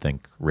crew, I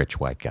think rich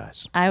white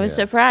guys. I was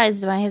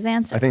surprised by his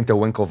answer. I think the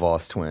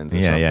Winklevoss twins. Or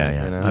Yeah, something,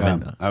 yeah. You know? I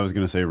mean, I was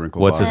going to say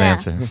wrinkle. What's his Bob.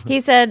 answer?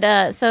 He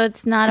said, so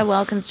it's not a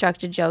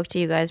well-constructed joke to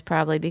you guys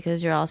probably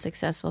because you're all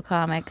successful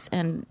comics.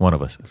 And One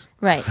of us is.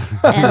 right.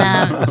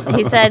 And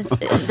he said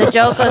the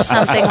joke was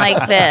something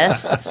like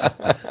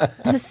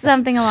this.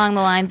 Something along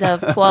the lines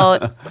of,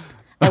 quote,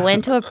 "I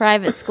went to a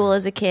private school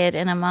as a kid,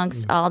 and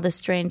amongst all the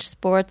strange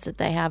sports that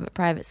they have at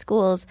private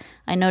schools,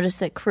 I noticed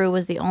that crew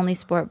was the only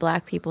sport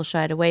black people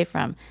shied away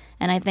from.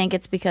 And I think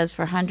it's because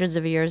for hundreds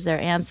of years their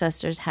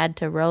ancestors had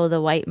to row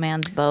the white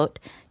man's boat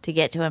to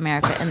get to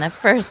America in the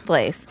first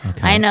place."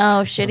 I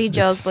know, shitty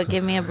joke, but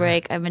give me a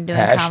break. I've been doing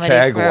comedy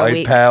Hashtag for a white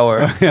week.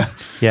 power.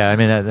 Yeah, I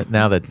mean,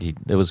 now that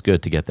it was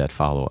good to get that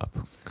follow up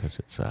because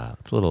it's a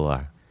little.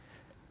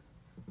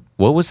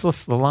 What was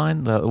the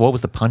line? What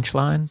was the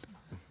punchline?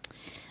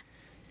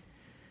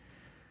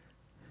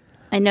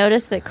 I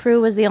noticed that crew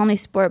was the only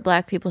sport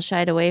black people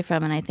shied away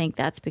from, and I think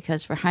that's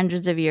because for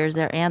hundreds of years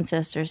their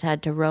ancestors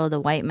had to row the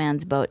white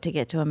man's boat to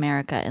get to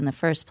America in the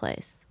first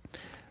place.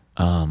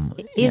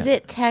 Is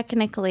it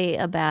technically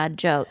a bad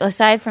joke,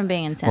 aside from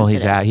being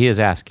insensitive? Well, he is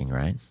asking,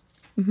 right?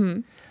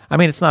 Mm-hmm. I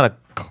mean, it's not a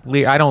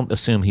clear. I don't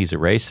assume he's a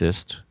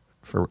racist,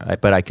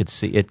 but I could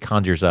see it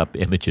conjures up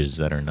images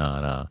that are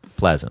not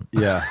pleasant.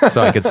 Yeah.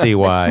 So I could see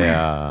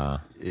why.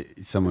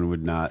 Someone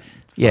would not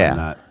Yeah.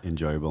 not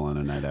enjoyable on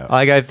a night out.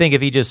 Like, I think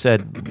if he just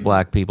said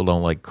black people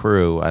don't like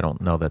crew, I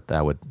don't know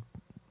that would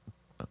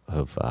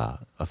have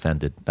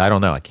offended. I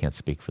don't know. I can't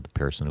speak for the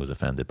person who was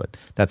offended, but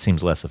that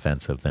seems less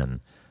offensive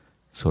than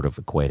sort of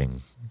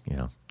equating,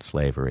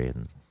 slavery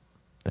and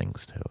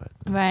things to it,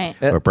 Right.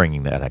 or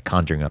bringing that,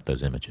 conjuring up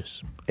those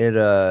images.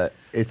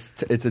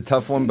 It's a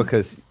tough one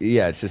because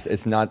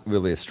it's not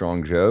really a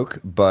strong joke,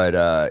 but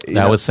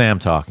That was Sam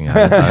talking.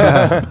 Sam's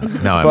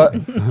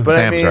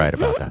right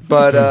about that.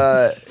 But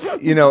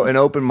an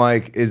open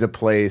mic is a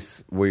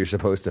place where you're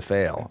supposed to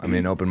fail. I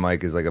mean, open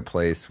mic is like a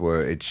place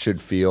where it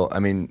should feel. I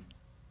mean,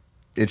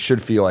 it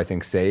should feel, I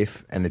think,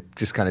 safe, and it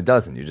just kind of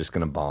doesn't. You're just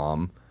going to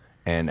bomb,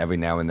 and every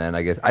now and then,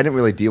 I guess I didn't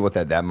really deal with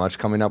that much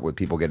coming up with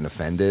people getting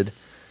offended.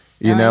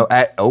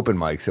 At open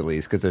mics at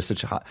least, because there's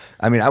such a hot.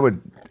 I mean, I would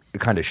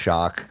kind of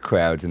shock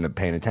crowds into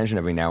paying attention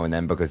every now and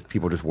then because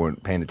people just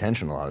weren't paying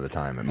attention a lot of the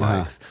time at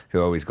mics.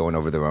 They're always going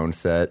over their own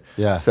set.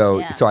 Yeah.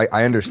 So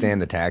I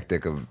understand the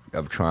tactic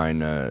of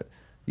trying to,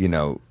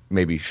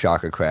 maybe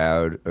shock a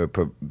crowd or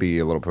be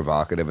a little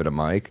provocative at a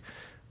mic,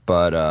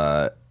 but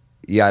I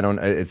don't.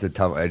 It's a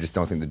tough. I just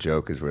don't think the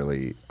joke is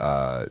really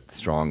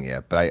strong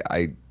yet. But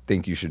I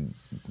think you should.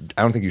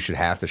 I don't think you should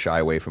have to shy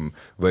away from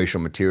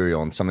racial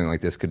material, and something like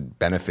this could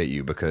benefit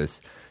you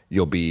because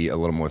you'll be a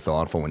little more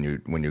thoughtful when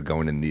you're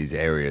going in these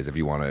areas if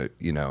you want to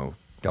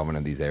delve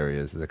into these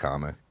areas as a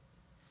comic.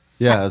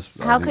 Yeah.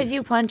 How could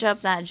you punch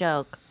up that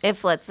joke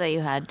if, let's say, you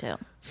had to?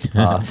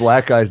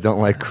 Black guys don't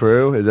like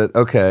crew. Is that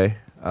okay?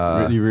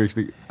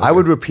 I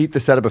would repeat the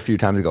setup a few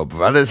times and go,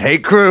 brothers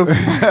hate crew. They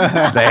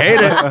hate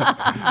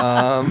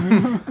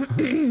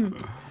it.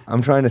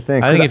 I'm trying to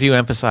think. I think if you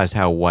emphasized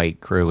how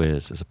white crew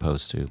is as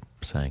opposed to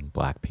saying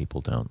black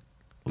people don't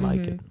like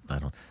it, I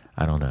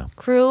don't know.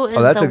 Crew is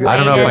that's the a good- I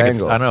don't know if I whitest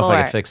could. I don't know if I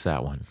sport. could fix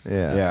that one.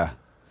 Yeah.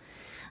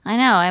 I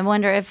know. I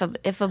wonder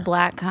if a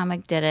black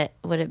comic did it,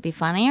 would it be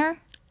funnier?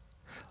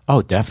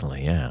 Oh,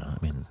 definitely. Yeah. I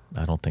mean,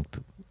 I don't think.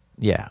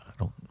 I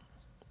don't.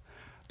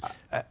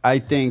 I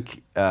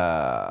think.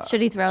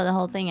 Should he throw the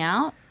whole thing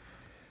out?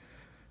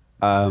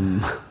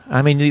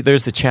 I mean,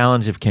 there's the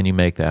challenge of can you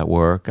make that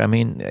work? I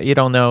mean, you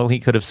don't know. He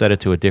could have said it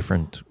to a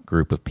different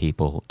group of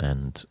people,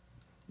 and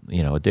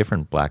a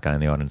different black guy in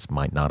the audience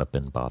might not have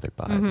been bothered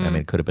by it. I mean,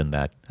 it could have been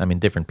that. I mean,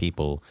 different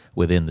people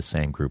within the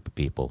same group of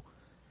people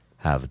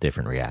have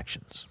different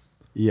reactions.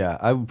 Yeah,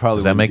 I would probably.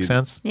 Does that make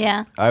sense?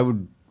 Yeah. I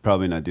would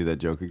probably not do that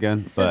joke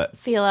again, So but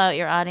feel out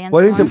your audience.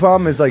 Well, I think the more.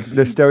 problem is like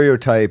the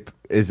stereotype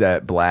is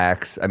that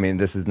blacks. I mean,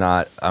 this is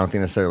not. I don't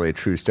think necessarily a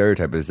true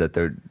stereotype is that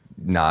they're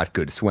not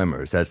good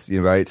swimmers. That's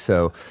right.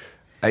 So,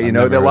 a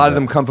lot of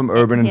them come from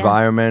urban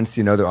environments.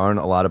 There aren't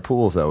a lot of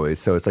pools always.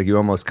 So it's like you're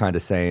almost kind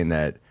of saying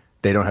that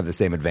they don't have the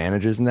same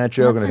advantages in that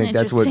joke, That's and I an think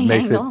that's what interesting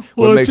makes angle. it.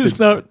 Well, it's just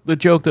not. The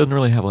joke doesn't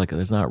really have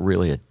there's not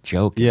really a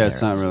joke. in yeah, there.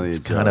 it's not really. It's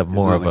a kind joke. of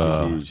more It's of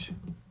not like a. huge.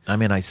 I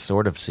mean, I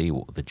sort of see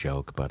the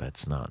joke, but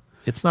it's not.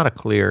 It's not a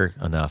clear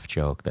enough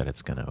joke that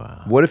it's going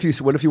to. What if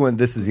you went?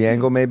 This is the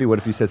angle. Maybe. What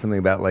if you said something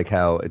about like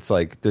how it's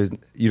like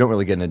you don't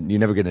really you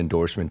never get an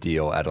endorsement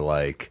deal at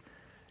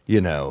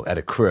at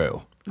a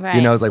crew.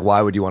 Right. It's like,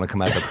 why would you want to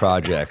come out of the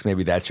projects?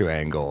 Maybe that's your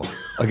angle.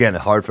 Again,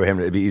 hard for him.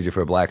 It'd be easier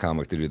for a black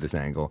comic to do this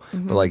angle.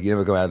 But like, you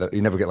never go out.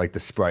 You never get like the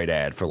Sprite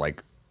ad for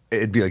like.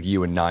 It'd be like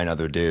you and 9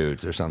 other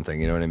dudes or something.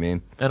 You know what I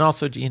mean? And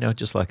also,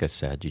 just like I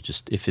said, you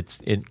just if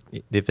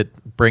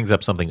it brings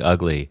up something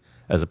ugly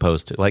as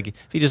opposed to like if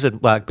you just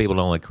said black people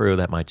don't like crew,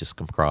 that might just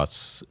come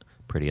across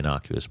pretty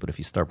innocuous. But if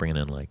you start bringing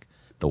in like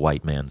the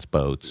white man's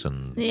boats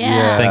and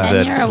Yeah. things And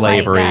that you're a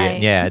white slavery,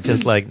 guy. it's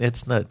just like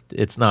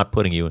it's not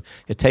putting you.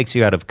 It takes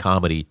you out of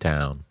comedy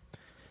town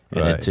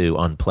and Right. into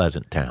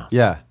unpleasant town.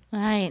 Yeah,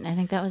 Right. I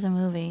think that was a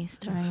movie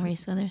starring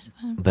Reese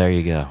Witherspoon. There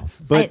you go.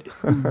 but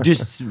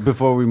just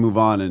before we move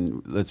on,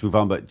 and let's move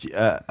on. But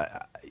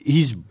if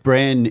he's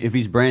brand new,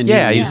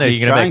 Yeah, and you he's know just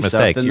you're gonna make trying stuff,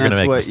 mistakes. then You're gonna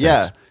that's make what- mistakes.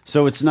 Yeah,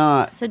 so it's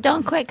not. So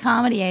don't quit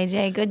comedy,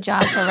 AJ. Good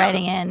job for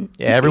writing in.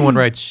 Yeah, everyone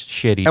writes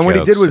shitty. And what he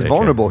jokes, did was AJ.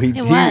 vulnerable. He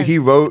was. he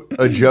wrote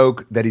a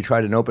joke that he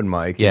tried an open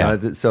mic. Yeah.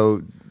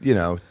 So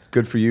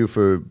good for you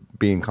for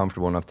being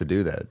comfortable enough to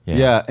do that.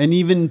 Yeah. And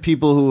even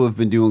people who have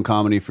been doing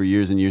comedy for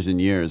years and years and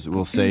years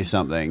will say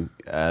something,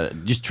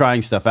 just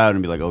trying stuff out,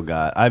 and be like, "Oh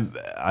God,"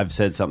 I've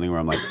said something where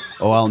I'm like,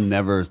 "Oh, I'll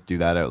never do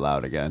that out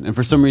loud again." And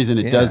for some reason,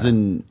 it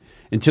doesn't.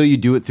 Until you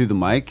do it through the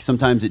mic,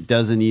 sometimes it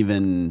doesn't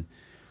even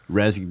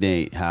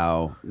resonate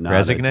how not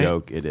Resonate? a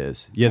joke it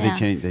is. Yeah, Yeah. they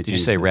change. Did you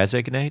say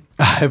resignate?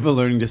 I have a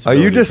learning Are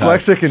disability. you Todd.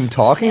 dyslexic and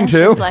talking Yeah,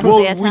 too? dyslexia,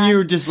 Well, Todd. when you're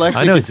I know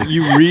dyslexic, it's-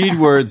 you read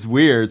words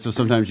weird, so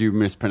sometimes you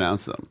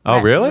mispronounce them. Oh,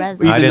 really? Resonate. I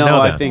didn't Even know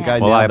though I that. think I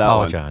well, I nailed that one.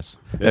 apologize.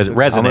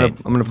 Resonate.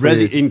 I'm gonna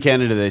Resi- please. in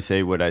Canada, they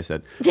say what I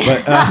said. But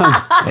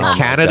In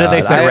Canada,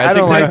 they say I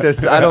don't resignate. like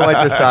this. I don't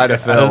like the side of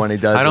Phil when he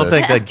does. I don't this.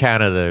 think that in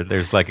Canada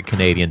there's like a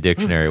Canadian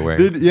dictionary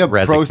where it's yeah,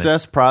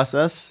 resignate.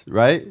 process,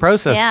 right?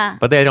 Process, Yeah.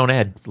 but they don't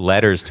add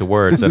letters to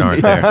words that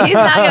aren't there. He's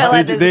not going to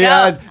let this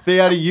they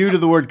go. add a U to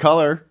the word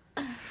color.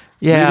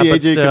 Yeah, Maybe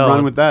but AJ still, could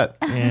run with that.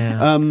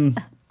 Yeah.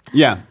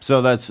 Yeah,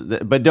 so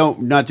but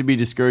not to be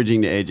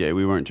discouraging to AJ.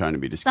 We weren't trying to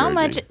be So discouraging.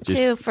 much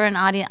too for an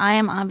audience. I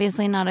am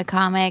obviously not a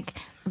comic,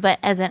 but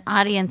as an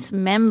audience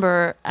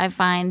member, I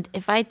find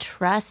if I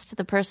trust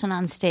the person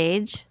on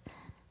stage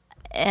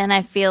and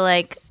I feel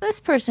like this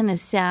person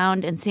is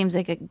sound and seems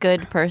like a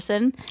good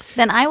person,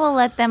 then I will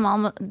let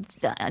them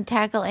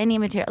tackle any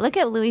material. Look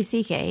at Louis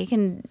C.K. He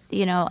can,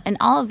 and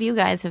all of you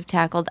guys have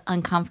tackled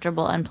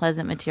uncomfortable,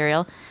 unpleasant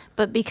material,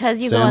 but because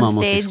you Sam go on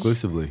almost stage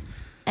exclusively.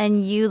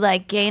 and you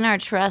gain our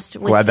trust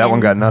within, Glad that one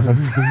got nothing.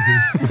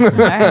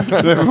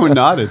 Everyone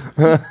nodded.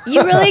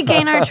 You really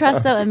gain our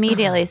trust though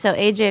immediately. So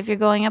AJ, if you're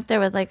going up there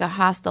with like a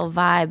hostile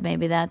vibe,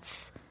 maybe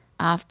that's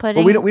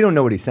off-putting. Well, we don't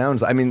know what he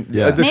sounds like. I mean,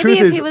 Yeah. the Maybe truth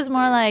if is, he was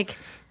more like,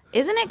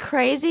 isn't it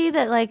crazy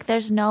that like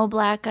there's no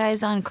black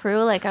guys on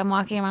crew? Like I'm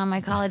walking around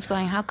my college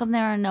going, how come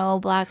there are no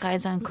black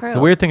guys on crew? The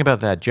weird thing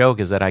about that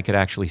joke is that I could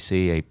actually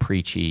see a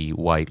preachy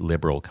white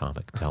liberal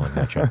comic telling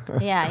that joke,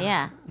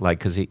 Yeah.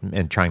 like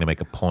and trying to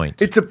make a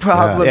point. it's a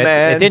problem, It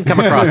man. didn't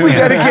come across. We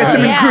got to get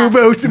them in yeah. crew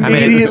boats I mean,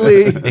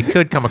 immediately. it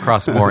could come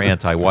across more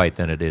anti-white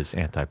than it is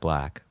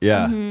anti-black.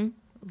 Yeah. Mm-hmm.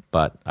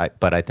 But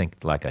I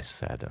think, like I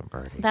said,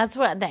 Bernie. That's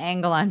what the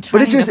angle I'm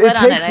trying But to put it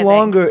on takes I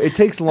longer. think. It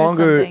takes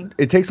longer. something.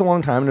 It takes a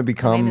long time to Maybe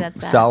become that's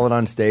bad. solid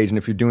on stage. And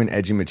if you're doing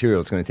edgy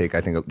material, it's going to take, I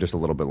think, just a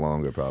little bit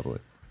longer, probably.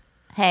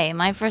 Hey,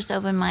 my first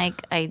open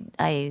mic,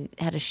 I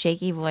had a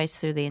shaky voice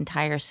through the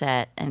entire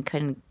set and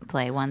couldn't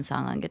play one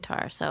song on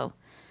guitar. So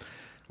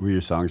Were your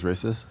songs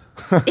racist?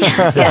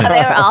 yeah, they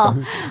were all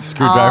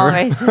Screwdriver?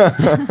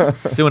 racist.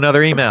 Let's do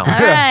another email. All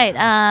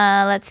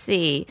right, let's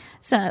see.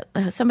 So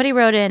somebody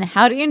wrote in,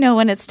 how do you know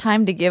when it's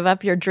time to give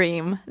up your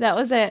dream? That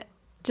was it.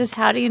 Just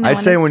how do you know? I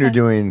say it's when you're time-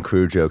 doing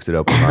crew jokes at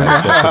open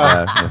mics.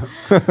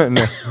 That's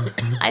bad.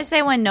 I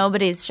say when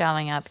nobody's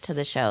showing up to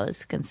the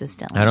shows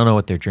consistently. I don't know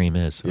what their dream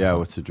is. so- Yeah,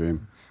 what's the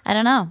dream? I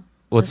don't know.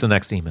 What's the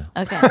next email?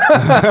 Okay.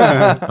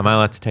 Am I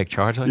allowed to take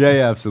charge? Like Yeah, this?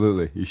 yeah,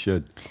 absolutely. You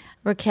should.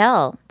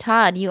 Raquel,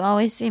 Todd, you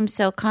always seem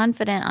so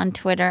confident on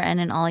Twitter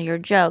and in all your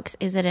jokes.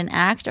 Is it an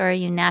act or are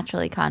you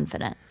naturally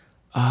confident?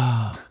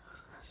 What?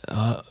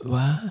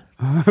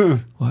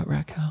 What,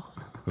 Raquel?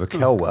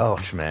 Raquel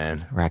Welch,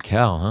 man.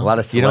 Raquel, huh? A lot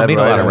of You don't meet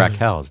a lot of celeb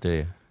Raquels, do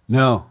you?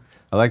 No,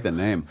 I like that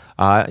name.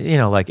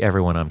 Like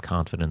everyone, I'm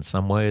confident in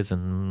some ways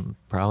and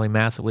probably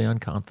massively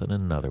unconfident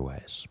in other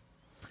ways.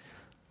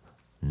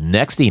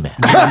 Next email.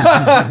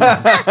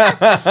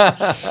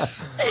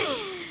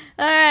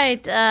 All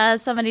right.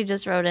 Somebody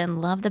just wrote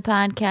in, love the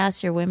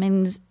podcast. Your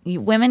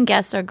women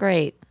guests are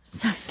great.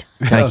 Sorry.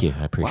 Thank you.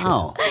 I appreciate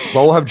Wow.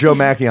 Well, we'll have Joe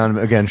Mackey on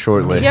again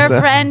shortly. Your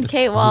friend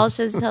Kate Walsh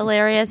is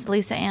hilarious.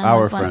 Lisa Ann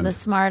Our was one of friend. the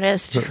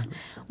smartest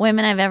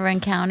women I've ever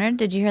encountered.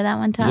 Did you hear that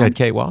one it. time? You had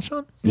Kate Walsh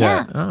on?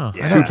 Yeah. Oh,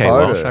 Yeah. I know Kate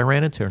Two-parter. Walsh. I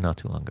ran into her not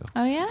too long ago.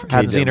 Oh, yeah?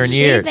 Hadn't seen her in She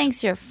years.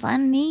 thinks you're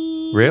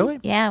funny. Really?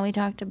 Yeah, we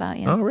talked about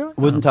you. Oh, really?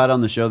 Wasn't Todd on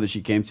the show that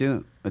she came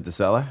to at the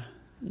cellar?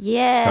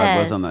 Yes.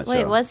 Todd was on that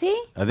Wait, show. was he?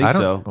 I think I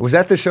so. don't- Was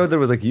that the show that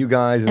was like you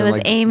guys and It then, was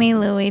like Amy,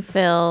 Louie,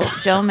 Phil,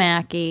 Joe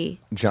Mackey,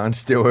 John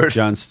Stewart?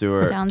 John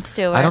Stewart. John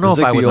Stewart. I don't know It was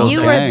if like I the was old on You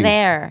gang. were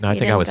there. No, I You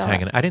think I didn't was go.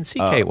 hanging. I didn't see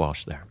Kate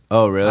Walsh there.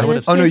 Oh, really? She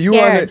was Oh no, too you were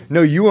on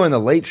scared. you were on the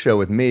Late Show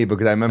with me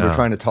because I remember Oh.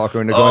 trying to talk her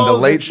into going to the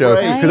Late that's Show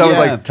right. because I was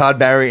Yeah. like Todd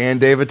Barry and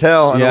Dave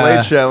Attell on Yeah. the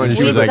Late Show, and And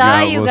she We was was like, saw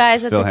no, you we'll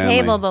guys at Phil the Hanley.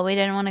 table, but we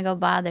didn't want to go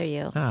bother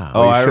you Ah,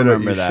 Oh, you I should've-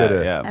 remember you that.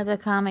 should've. Yeah. at the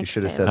comics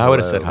should've table. said I would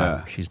have hello. said hi.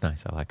 Yeah. She's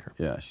nice. I like her.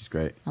 Yeah, she's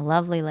great. A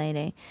lovely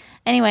lady.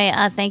 Anyway,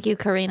 thank you,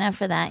 Karina,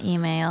 for that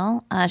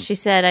email. She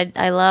said,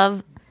 I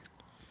love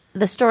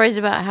the stories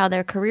about how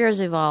their careers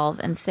evolve,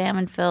 and Sam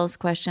and Phil's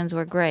questions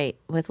were great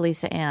with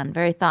Lisa Ann.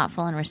 Very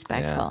thoughtful and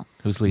respectful.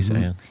 Who's Lisa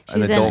Ann? She's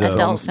An an adult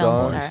adult film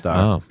film star. star.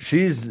 Oh,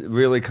 She's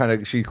really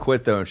she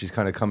quit though, and she's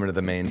kind of coming to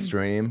the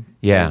mainstream.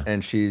 Yeah.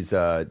 and she's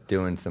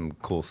doing some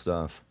cool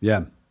stuff.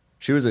 Yeah,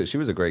 She was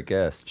a great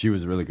guest. she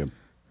was really good.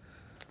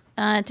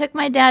 I took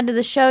my dad to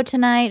the show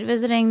tonight,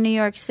 visiting New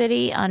York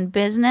City on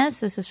business.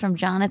 This is from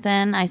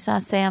Jonathan. I saw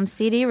Sam's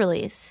CD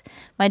release.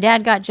 My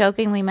dad got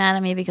jokingly mad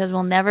at me because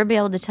we'll never be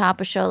able to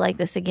top a show like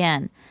this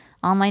again.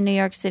 All my New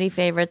York City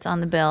favorites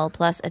on the bill,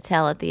 plus a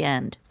tell at the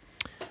end.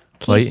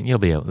 well, you'll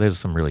be able. There's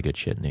some really good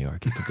shit in New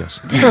York. You could go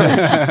see.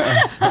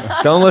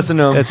 Don't listen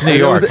to him. It's New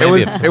York. It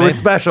was, Maybe it was if-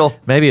 special.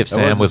 Maybe if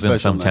Sam was a was in special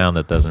some night. town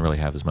that doesn't really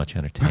have as much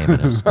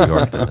entertainment as New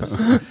York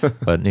does,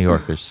 but New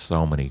York, there's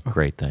so many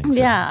great things.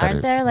 Yeah, that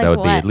aren't there? Like that would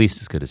be what? at least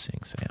as good as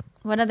seeing Sam.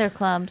 What other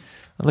clubs?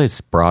 At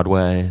least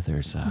Broadway.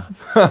 There's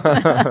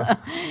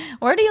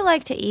Where do you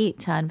like to eat,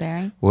 Todd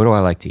Barry? what do I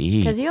like to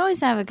eat? Because you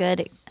always have a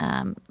good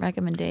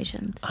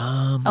recommendations.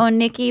 And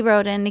Nikki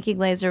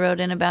Glazer wrote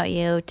in about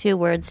you. 2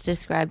 words to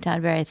describe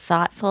Todd Barry.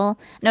 Thoughtful.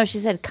 No, she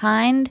said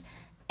kind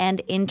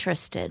and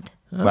interested.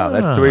 Wow,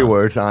 that's 3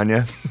 words,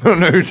 Anya. I don't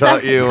know who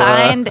taught you.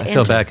 Kind, I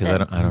feel bad because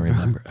interested. I don't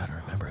remember. I don't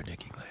remember who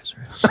Nikki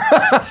Glaser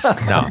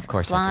is. No, of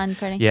course. I Blonde, do.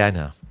 pretty. Yeah, I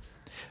know.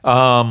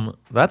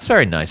 That's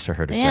very nice for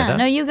her to say Yeah, that.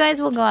 no, you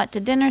guys will go out to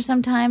dinner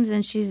sometimes,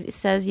 and she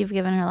says you've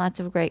given her lots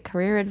of great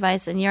career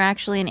advice, and you're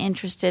actually an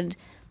interested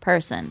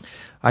person.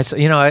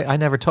 I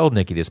never told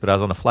Nikki this, but I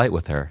was on a flight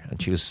with her,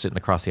 and she was sitting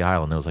across the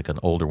aisle, and there was like an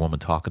older woman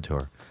talking to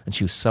her, and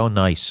she was so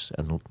nice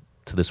and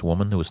to this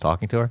woman who was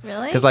talking to her.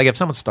 Really? Because like if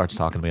someone starts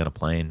talking to me on a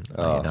plane,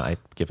 I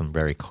give them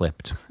very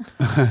clipped,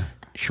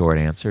 short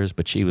answers.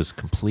 But she was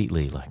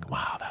completely like,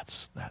 "Wow,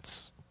 that's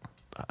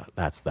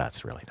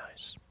really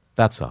nice."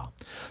 That's all.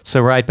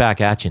 So right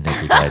back at you,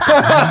 Nikki, guys.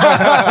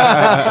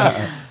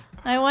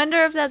 I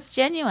wonder if that's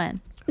genuine.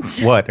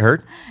 What,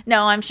 her?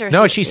 No, I'm sure.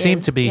 No, she seemed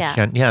is. to be.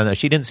 Yeah. No,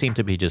 she didn't seem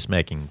to be just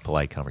making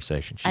polite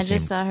conversation. I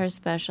just saw her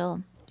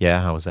special.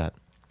 Yeah, how was that?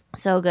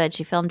 So good.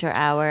 She filmed her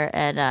hour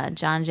at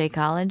John Jay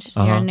College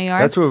here in New York.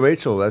 That's where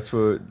Rachel.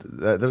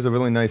 That was a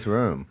really nice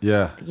room.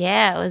 Yeah.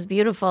 Yeah, it was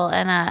beautiful.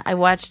 And I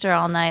watched her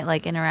all night,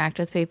 like, interact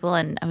with people.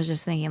 And I was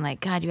just thinking, like,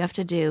 God, you have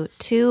to do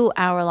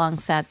 2-hour-long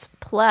sets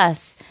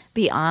plus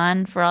be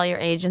on for all your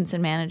agents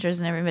and managers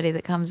and everybody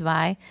that comes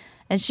by.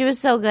 And she was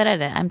so good at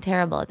it. I'm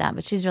terrible at that,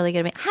 but she's really good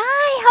at me.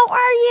 Hi, how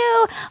are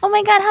you? Oh,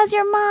 my God, how's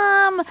your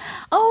mom?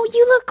 Oh,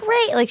 you look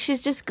great. Like, she's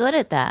just good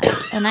at that.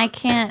 And I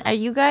can't. Are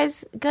you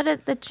guys good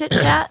at the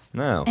chit-chat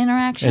No.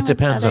 interaction? It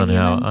depends with on other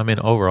how. humans? I mean,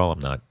 overall,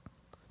 I'm not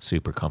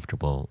super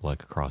comfortable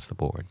like across the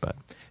board, but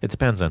it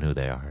depends on who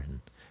they are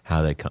and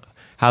how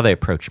they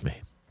approach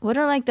me. What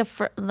are like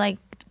the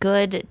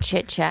good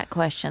chit chat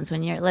questions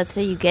when let's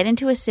say you get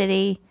into a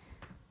city,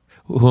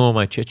 Who am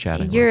I chit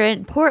chatting? you're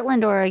in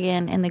Portland,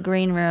 Oregon, in the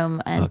green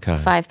room, and Okay.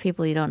 5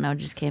 people you don't know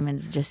just came in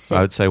to just sit.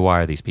 I would say, why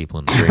are these people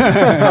in the green?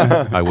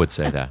 I would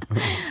say that.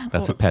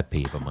 That's a pet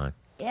peeve of mine.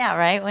 Yeah,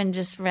 right. When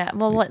it's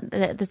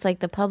like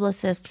the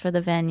publicist for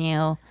the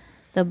venue,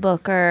 the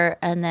booker,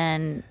 and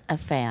then a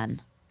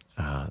fan.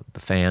 The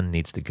fan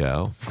needs to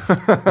go,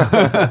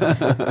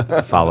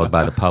 followed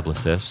by the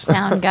publicist,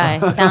 Sound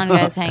guy's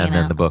hanging and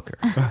then out. the booker.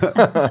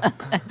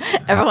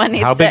 Everyone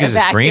needs How big to is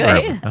this green room?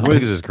 evacuate. How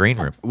big is this green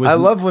room? I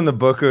love when the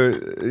booker,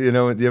 you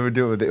ever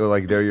do it with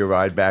like they're your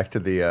ride back to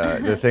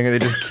the thing, and they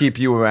just keep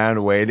you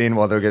around waiting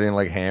while they're getting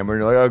like hammered.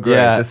 You're like, oh great,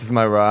 Yeah. this is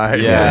my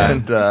ride. Yeah.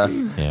 And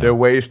Yeah. they're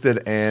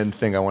wasted and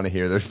think I want to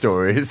hear their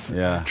stories.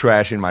 Yeah.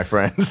 Trashing my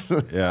friends.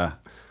 Yeah.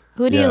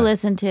 Who do Yeah. you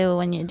listen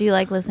to do you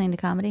like listening to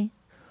comedy?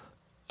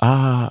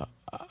 I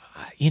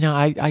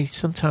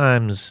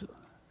sometimes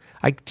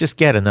I just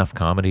get enough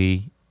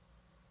comedy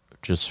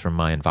just from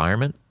my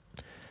environment.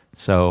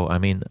 So, I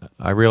mean,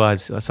 I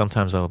realize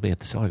sometimes I'll be at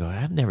the cellar go,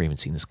 I've never even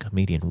seen this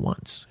comedian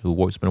once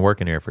who's been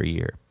working here for a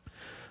year.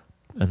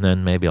 And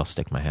then maybe I'll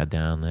stick my head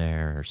down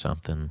there or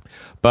something.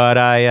 But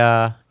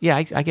I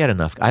get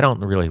enough. I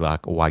don't really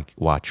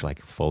watch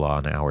like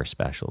full-on hour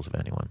specials of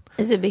anyone.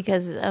 Is it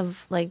because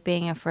of like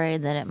being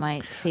afraid that it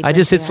might seep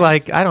It's into that?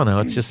 like, I don't know.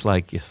 It's just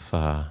like if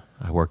I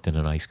worked in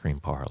an ice cream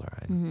parlor,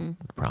 I'd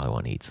probably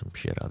want to eat some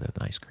shit other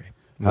than ice cream.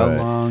 How Right.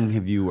 long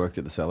have you worked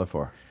at the cellar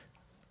for?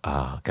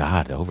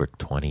 God, over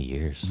 20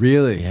 years.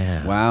 Really?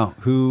 Yeah. Wow.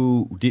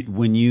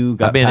 When you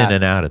got I've been in back-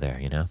 and out of there,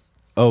 you know?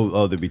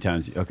 Oh, there'd be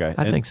times. Okay.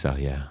 I think so,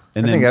 yeah.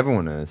 And I then think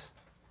everyone is.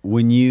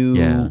 when you,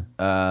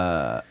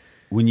 Yeah.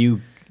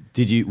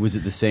 was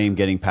it the same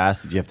getting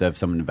past? Did you have to have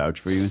someone to vouch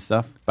for you and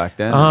stuff back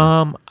then?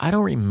 I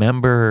don't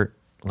remember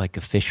like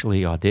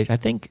officially audition. I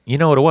think, you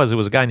know what it was? It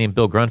was a guy named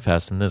Bill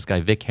Grunfest and this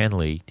guy, Vic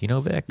Henley. Do you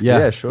know Vic?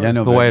 Yeah, sure. Yeah, I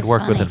know Who I Vic. had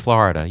worked with in funny.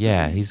 Florida.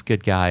 Yeah, he's a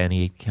good guy. And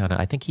he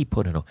I think he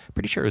put in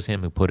pretty sure it was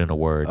him who put in a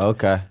word.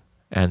 Okay.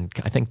 And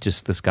I think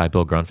just this guy,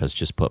 Bill Grunfest,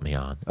 just put me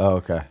on. Oh,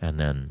 okay. And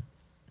then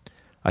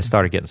I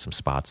started getting some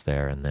spots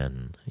there, and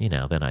then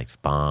then I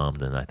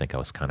bombed, and I think I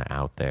was kind of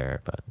out there.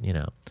 But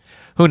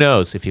who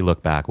knows if you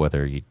look back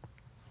whether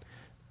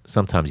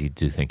sometimes you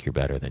do think you're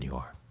better than you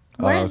are.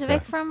 Where's okay.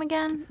 Vic from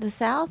again? The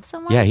South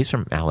somewhere? Yeah, he's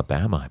from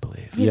Alabama, I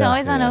believe. He's Yeah,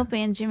 always on yeah.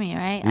 Opie and Jimmy,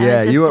 right?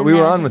 Yeah, we we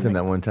were on with him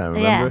that one time,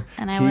 remember?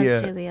 Yeah, and I He,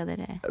 was too the other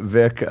day.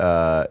 Vic,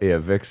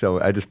 Vic. So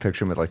I just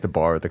picture him at like the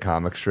bar at the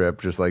comic strip,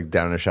 just like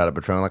down a shot of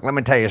Patron, like, let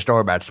me tell you a story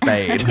about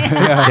Spade. Let me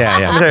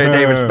yeah. tell you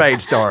David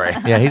Spade story.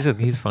 Yeah, he's a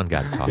fun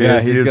guy to talk to. Yeah,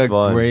 Yes, he he's is got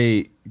fun.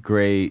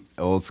 great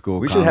old school.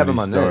 We should have him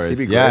comedy on this. stories.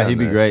 He'd be great Yeah, on he'd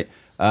be this. great.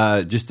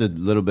 Just a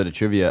little bit of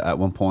trivia. At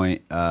one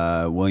point,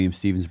 William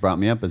Stevens brought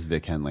me up as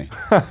Vic Henley.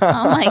 Oh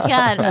my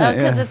God!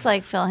 Because it's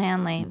like Phil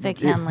Hanley, Vic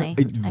Henley.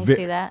 I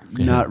see that.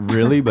 Not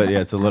really, but yeah,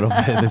 it's a little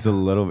bit. There's a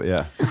little bit.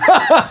 Yeah.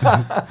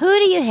 Who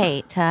do you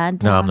hate,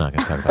 Todd? No, I'm not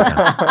going to talk about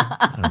that.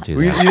 I don't do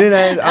You that.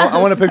 didn't. I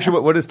want to picture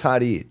what does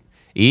Todd eat?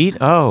 Eat?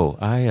 Oh,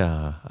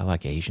 I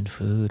like Asian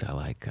food. I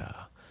like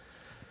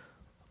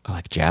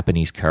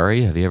Japanese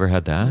curry. Have you ever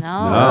had that? No.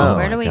 Oh,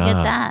 Where my do we get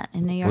God. that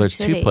in New York Well, there's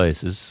City? 2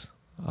 places.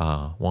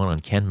 One on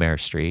Kenmare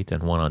Street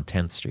and one on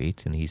 10th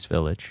Street in the East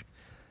Village.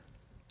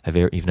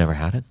 You've never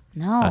had it?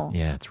 No.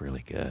 Yeah, it's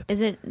really good. Is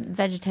it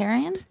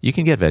vegetarian? You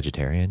can get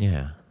vegetarian,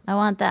 yeah. I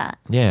want that.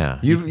 Yeah.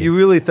 You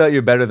really thought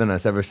you're better than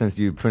us ever since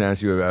you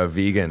pronounced you a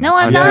vegan. No,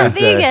 I'm Yeah. not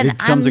vegan. It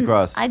comes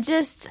across. I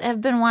just have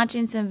been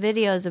watching some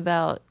videos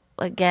about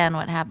again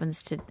what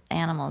happens to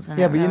animals. And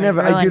Yeah, it but you really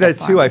never. I do ruined that it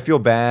for too. me. I feel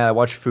bad. I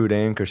watch Food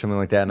Inc. or something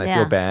like that, and I Yeah.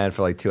 feel bad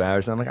for like 2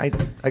 hours. And I'm like,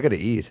 I got to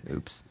eat.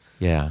 Oops.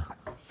 Yeah.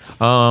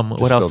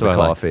 What else spilled do the I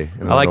coffee like?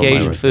 in the I like middle of my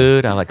Asian restaurant.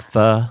 food. I like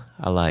pho.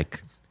 I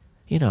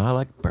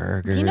like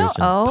burgers Do you know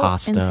and O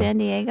pasta. in San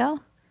Diego?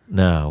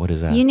 No, what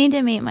is that? You need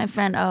to meet my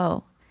friend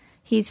O.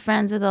 He's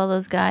friends with all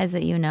those guys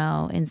that you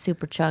know in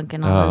Superchunk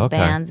and all those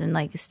bands and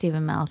like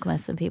Stephen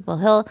Malcolmus and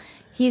people.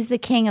 He's the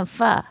king of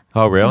pho.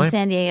 Oh, really? In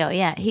San Diego,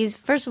 yeah. He's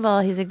first of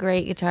all, he's a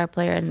great guitar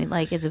player and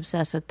like is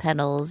obsessed with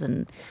pedals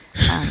and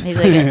he's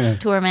like a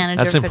tour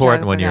manager. That's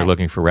important when you're guy.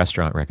 looking for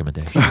restaurant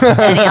recommendations.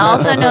 And he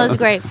also knows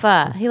great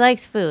pho. He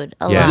likes food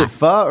a Yeah. Is lot. it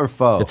pho or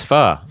pho? It's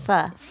pho.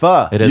 Pho.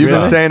 pho. It is You've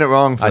been pho. saying it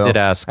wrong, Phil. I did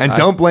ask. And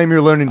don't blame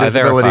your learning I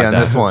disability verified on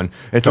that. this one.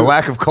 It's a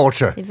lack of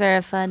culture. You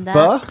verified that?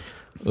 Pho?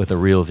 With a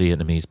real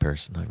Vietnamese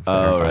person. I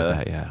verified really?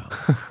 that,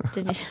 yeah.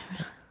 Did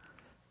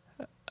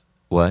you?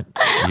 What?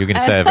 You're going to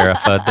say I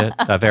verified it?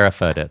 I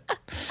verified it.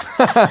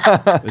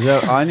 Is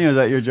that Anya? Is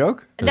that your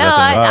joke? No,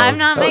 that the- I'm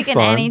not that was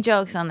making fun. any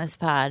jokes on this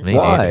pod. Me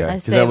Why? neither. I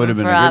 'Cause save that would them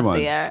have been for a off good one.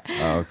 the air.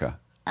 Oh,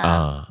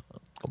 okay.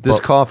 This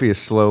But- coffee is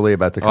slowly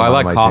about to come I out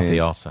like of my coffee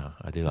jeans. also.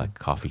 I do like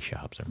coffee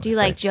shops. Do you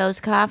like Joe's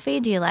Coffee?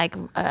 Do you like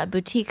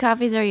boutique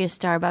coffees? Or are you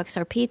Starbucks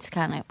or Pete's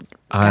kind of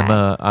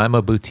guy? I'm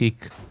a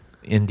boutique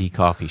indie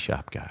coffee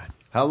shop guy.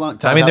 How long?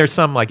 I mean, there's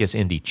some, I guess,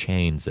 indie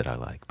chains that I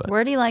like, but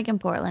Where do you like in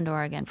Portland,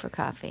 Oregon for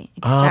coffee?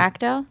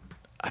 Extracto?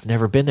 I've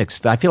never been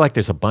to. I feel like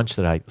there's a bunch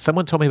that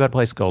someone told me about a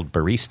place called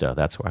Barista.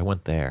 That's where I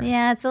went there.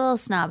 Yeah, it's a little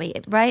snobby.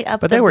 Right up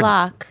But the they were-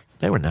 block.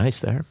 They were nice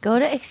there. Go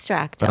to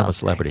Extracto. But I'm a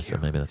celebrity, so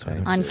maybe that's why.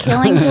 On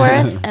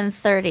Killingsworth and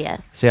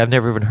 30th. See, I've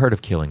never even heard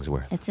of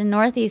Killingsworth. It's in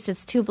Northeast.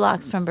 It's 2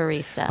 blocks from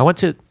Barista. I went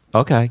to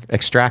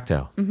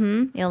Extracto.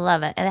 You'll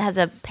love it. And it has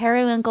a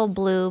periwinkle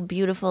blue,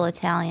 beautiful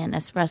Italian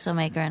espresso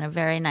maker and a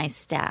very nice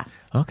staff.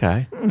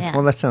 Okay, Yeah.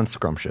 Well, that sounds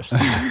scrumptious.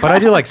 but I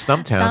do like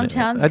Stumptown.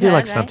 Stumptown's I do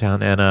like good, right?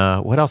 Stumptown,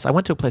 and what else? I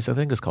went to a place I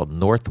think it was called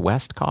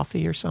Northwest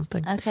Coffee or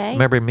something. Okay. I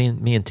remember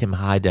me and Tim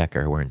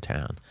Heidecker were in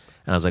town,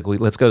 and I was like,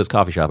 let's go to this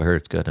coffee shop. I heard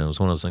it's good, and it was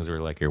one of those things where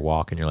like you're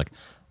walking, you're like,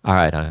 all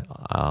right,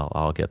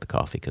 I'll get the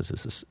coffee because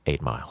this is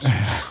 8 miles.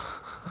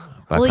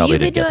 But Will I probably you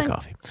be didn't get doing- the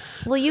coffee.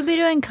 Will you be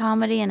doing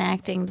comedy and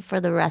acting for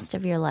the rest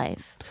of your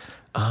life?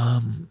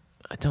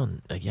 I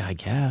don't. Yeah, I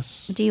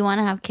guess. Do you want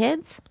to have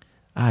kids?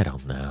 I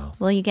don't know.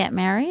 Will you get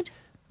married?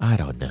 I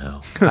don't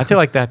know. I feel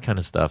like that kind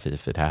of stuff.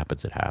 If it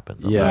happens, it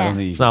happens. Yeah, I Yeah. don't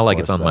think you It's not can like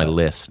it's force on my that.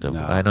 list.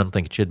 No. I don't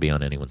think it should be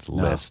on anyone's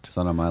No, list. it's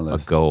not on my A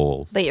list.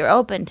 goal. But you're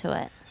open to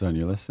it. It's on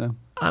your list, then?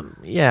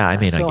 Yeah, I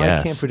mean, I Phil, guess.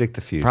 I can't predict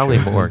the future. Probably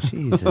more.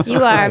 Jesus.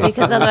 You are,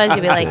 because otherwise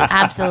you'd be like,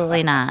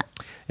 absolutely not.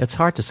 It's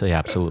hard to say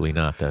absolutely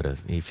not, though.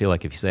 You feel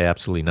like if you say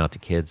absolutely not to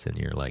kids, then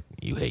you're like,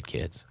 you hate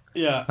kids.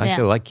 Yeah. I Yeah.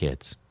 feel like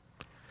kids.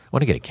 I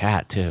want to get a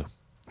cat, too.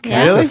 Yeah.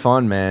 Cats Really? are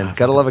fun, man.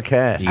 Gotta love a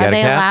cat. You Are got a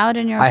they cat? allowed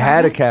in your I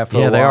had a apartment? cat for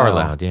Yeah, a while. they are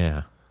allowed,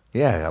 yeah.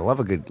 Yeah, I love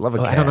a cat.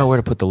 I don't know where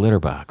to put the litter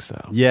box,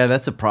 though. Yeah,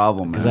 that's a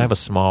problem, Because I have a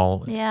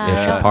small-ish Yeah,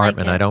 I don't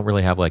apartment. like it. I don't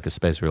really have like a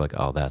space where you're like,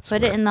 oh, that's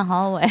Put where- it in the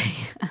hallway.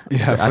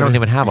 I don't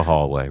even have a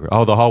hallway.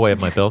 Oh, the hallway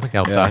of my building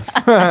outside.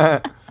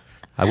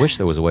 I wish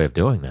there was a way of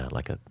doing that,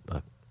 like a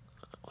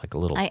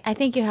little. I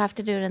think you have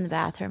to do it in the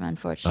bathroom,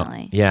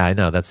 unfortunately. Yeah, I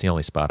know. That's the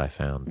only spot I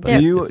found. But There-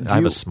 Do you- I have do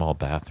a you- small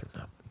bathroom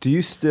now. Do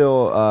you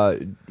still,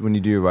 when you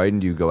do your writing,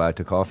 do you go out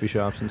to coffee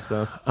shops and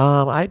stuff?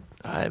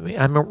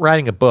 I'm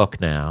writing a book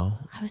now.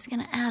 I was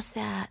going to ask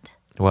that.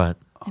 What?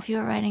 If you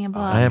were writing a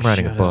book. I am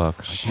writing a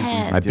book. Shit.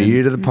 I beat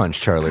you to the punch,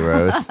 Charlie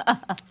Rose.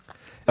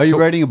 Are you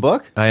writing a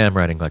book? I am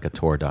writing like a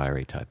tour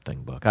diary type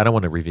thing book. I don't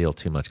want to reveal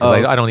too much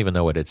because Oh. I don't even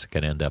know what it's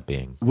going to end up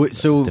being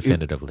So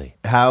definitively.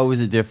 how is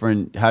it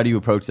different? How do you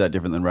approach that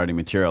different than writing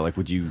material? Like,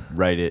 would you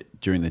write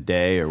it during the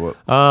day or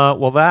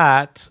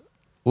what?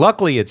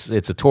 Luckily, it's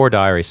a tour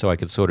diary, so I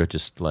could sort of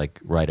just like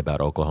write about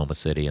Oklahoma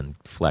City and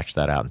flesh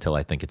that out until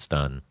I think it's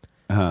done,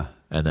 and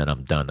then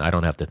I'm done. I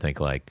don't have to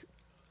think like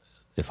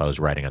if I was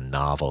writing a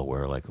novel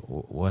where like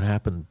what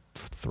happened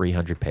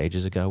 300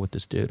 pages ago with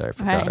this dude. I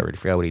forgot. Right. I already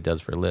forgot what he does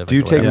for a living. Do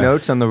you or take whatever.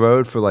 notes on the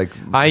road for like?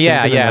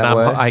 Yeah, thinking in and that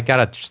way? I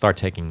gotta start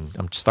taking.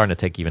 I'm starting to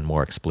take even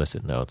more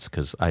explicit notes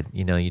because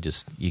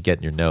you get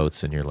in your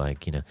notes and you're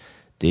like,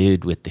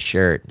 dude with the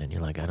shirt, and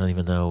you're like, I don't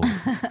even know.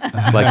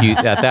 Like you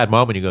at that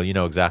moment, you go, you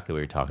know exactly what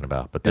you're talking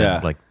about, but then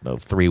Yeah. like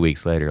 3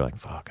 weeks later, you're like,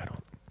 fuck, I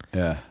don't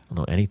Yeah.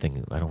 know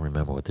anything. I don't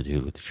remember what the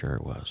dude with the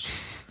shirt was.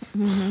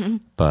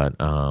 But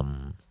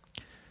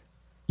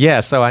yeah,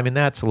 so I mean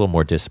that's a little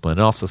more discipline,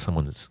 and also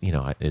someone that's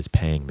is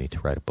paying me to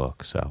write a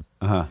book, so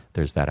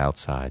there's that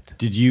outside.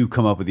 Did you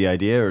come up with the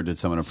idea, or did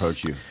someone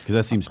approach you? Because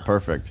that seems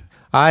perfect.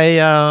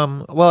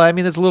 Well, I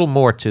mean, there's a little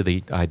more to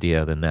the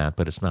idea than that,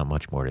 but it's not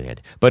much more to the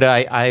idea. But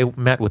I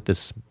met with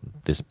this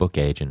book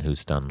agent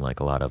who's done like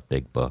a lot of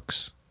big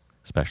books,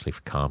 especially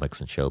for comics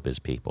and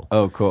showbiz people.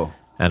 Oh, cool.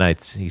 And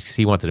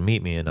he wanted to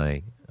meet me, and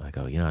I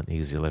go,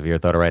 he's have you ever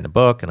thought of writing a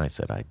book? And I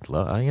said,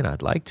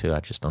 I'd like to. I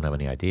just don't have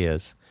any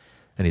ideas.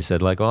 And he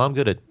said, like, well, I'm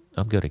good at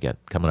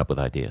coming up with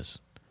ideas.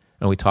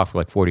 And we talked for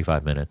like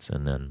 45 minutes,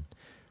 and then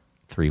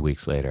 3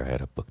 weeks later, I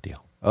had a book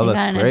deal. Oh, you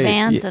that's got an great.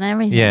 advance and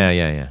everything. Yeah.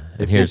 And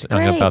it's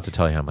I'm about great. to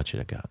tell you how much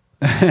it got.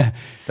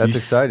 That's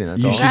exciting. That's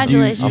you awesome. should do-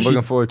 Congratulations. I'm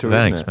looking forward to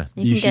reading Thanks, it. man.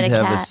 You You can should get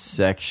a have a cat.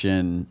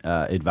 section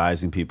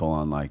advising people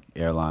on like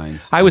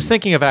airlines. I was and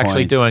thinking of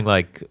actually points. doing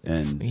like,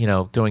 and-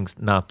 doing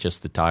not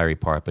just the diary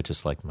part, but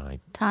just like my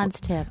Todd's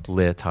tips.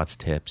 Todd's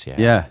tips. Yeah.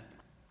 Yeah.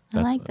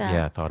 I like that.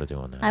 Yeah, I thought of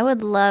doing that. I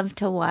would love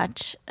to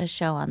watch a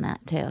show on that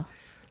too.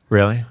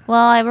 Really? Well,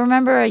 I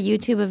remember a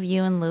YouTube of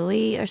you and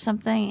Louie or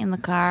something in the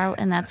car,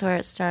 and that's where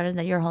it started.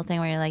 That your whole thing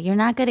where you're like, you're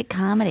not good at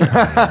comedy.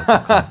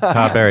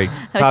 Todd Berry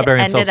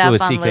insults ended up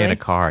Louis on C.K. in Louis. a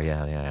car.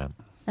 Yeah.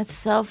 That's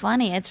so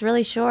funny. It's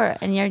really short,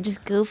 and you're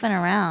just goofing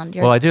around.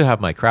 You're Well, I do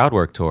have my crowd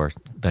work tour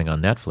thing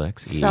on Netflix.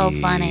 So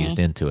funny. Eased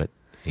into it.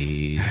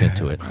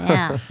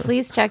 yeah.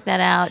 Please check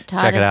that out.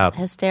 Todd Check it is out.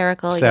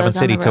 hysterical. He Seven goes on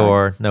city the road.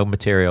 tour. No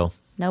material.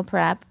 No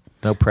prep.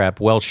 No prep.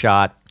 Well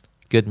shot.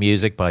 Good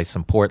music by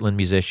some Portland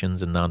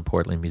musicians and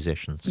non-Portland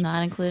musicians.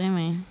 Not including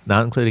me.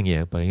 Not including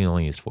you, but he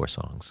only used 4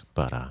 songs.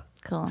 But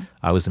Cool.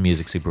 I was the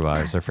music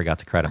supervisor. I forgot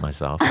to credit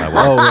myself.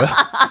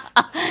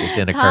 It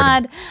didn't occur to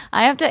Todd, me.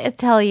 I have to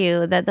tell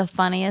you that the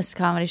funniest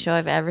comedy show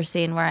I've ever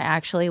seen where I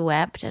actually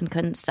wept and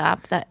couldn't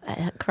stop that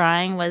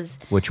crying was,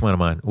 Which one of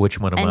mine?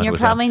 and you're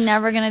was probably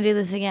never going to do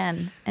this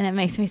again. And it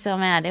makes me so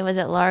mad. It was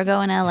at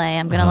Largo in LA.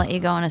 I'm going to let you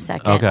go in a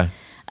second. Okay.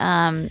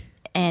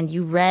 And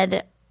you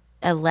read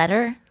a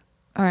letter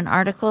or an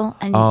article,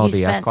 and Oh, you the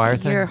spent Esquire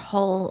thing?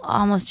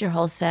 almost your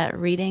whole set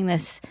reading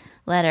this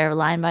letter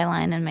line by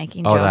line and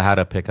making Oh, jokes.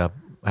 the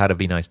how to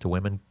be nice to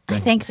women I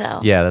thing? think so.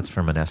 Yeah, that's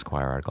from an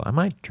Esquire article. I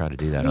might try to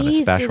do that on a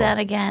Please special. do that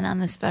again on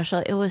the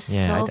special. It was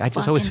Yeah, so I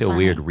just always fucking feel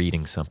weird funny.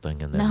 reading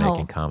something and then No.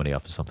 making comedy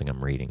off of something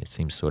I'm reading. It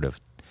seems sort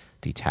of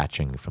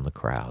detaching from the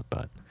crowd,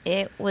 but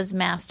It was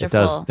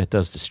masterful. it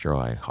does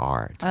destroy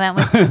hard. I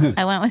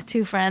went with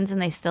 2 friends, and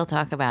they still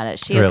talk about it.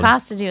 She Really?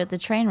 accosted you at the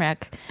train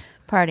wreck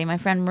party. My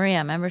friend Maria,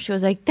 remember, she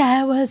was like,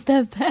 "That was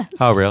the best."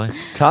 Oh, really?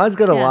 Todd's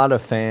got a Yeah. lot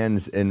of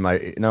fans in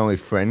my not only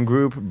friend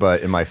group but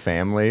in my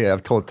family.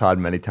 I've told Todd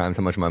many times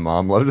how much my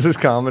mom loves his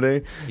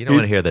comedy. You don't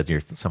want to hear that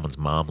someone's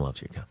mom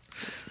loves your comedy.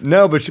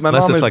 No, but my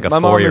Unless mom it's is like a my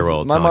mom is-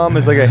 4-year-old My telling mom you.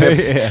 is like a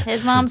hip.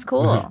 His mom's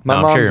cool. My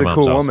I'm mom's sure your a mom's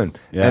cool awesome. woman.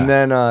 Yeah. And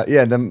then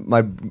then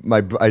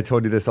I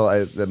told you this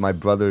that my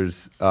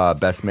brother's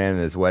best man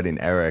at his wedding,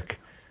 Eric,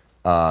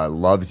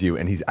 loves you,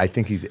 and I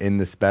think he's in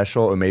the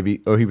special,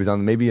 or he was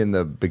on maybe in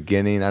the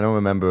beginning. I don't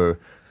remember.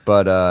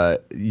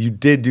 But you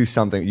did do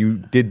something. You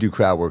did do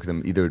crowd work with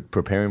him, either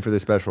preparing for the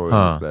special or in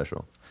the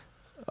special.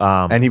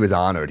 And he was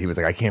honored. He was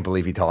like, "I can't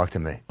believe he talked to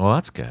me." Well,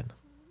 that's good.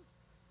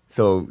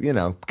 So get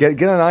on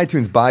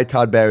iTunes, buy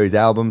Todd Barry's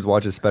albums,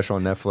 watch his special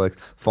on Netflix.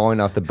 Falling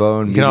Off the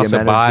Bone. You can also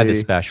Medium buy the Energy.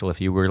 special if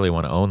you really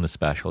want to own the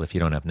special. If you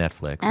don't have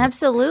Netflix,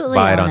 Absolutely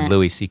buy it own on it.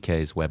 Louis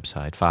C.K.'s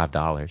website,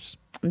 $5.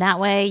 That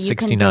way, you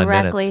can 69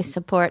 directly minutes.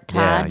 support Todd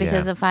Yeah,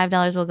 because yeah. the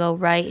 $5 will go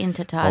right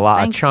into Todd's A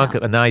bank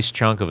account. nice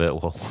chunk of it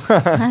will.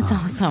 That's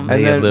awesome. Me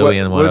And then Louis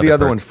and what one are the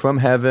other other ones? From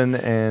Heaven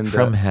and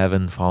From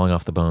Heaven, Falling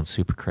Off the Bone,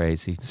 Super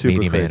Crazy, Super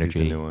Medium Crazy's Energy.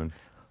 the new one.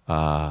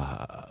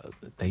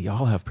 They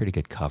all have pretty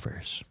good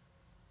covers.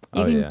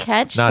 You Oh, can yeah.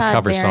 catch Not Todd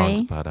cover Barry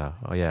songs, but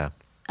oh yeah.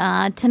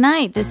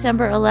 Tonight,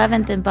 December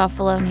 11th in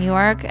Buffalo, New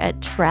York at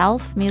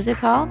Tralf Music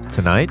Hall.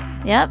 Tonight?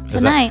 Yep, Is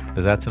tonight.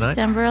 Is that tonight?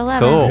 December 11th.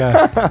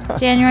 Cool.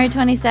 January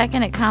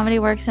 22nd at Comedy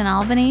Works in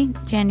Albany.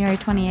 January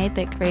 28th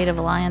at Creative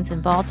Alliance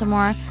in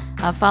Baltimore.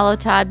 Follow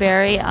Todd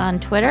Barry on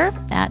Twitter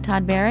at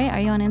Todd Barry. Are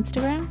you on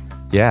Instagram?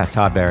 Yeah,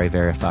 Todd Barry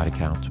verified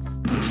account.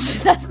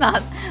 That's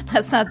not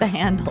the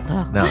handle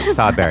though. No, it's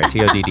Todd Barry,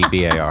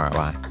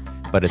 TODDBARY.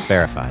 But it's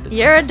verified.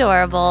 You're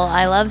adorable.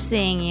 I love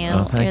seeing you.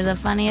 Oh, thank You're you. the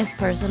funniest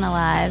person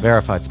alive.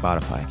 Verified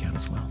Spotify account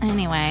as well.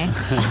 Anyway,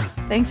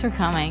 thanks for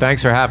coming.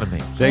 Thanks for having me.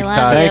 Thanks, love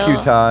Todd. you. Thank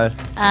you, Todd.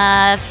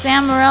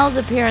 Sam Morrill's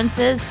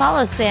appearances.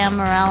 Follow Sam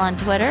Morrill on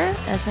Twitter.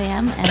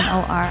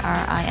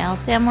 SAMMORRIL.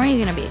 Sam, where are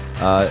you going to be?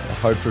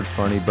 Hartford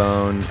Funny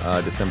Bone,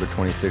 December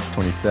 26th,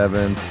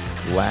 27th.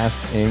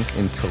 Laughs Inc.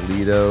 in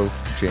Toledo,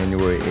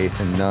 January 8th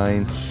and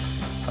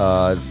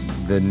 9th.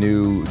 The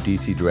new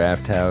DC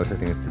Draft House, I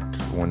think it's the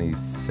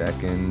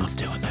 22nd.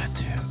 Doing that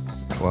too.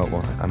 Well,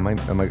 am I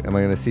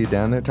going to see it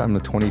down there? I'm the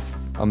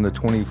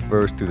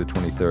 21st through the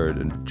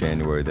 23rd in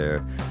January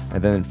there,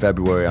 and then in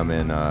February I'm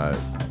in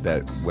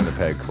that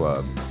Winnipeg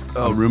club.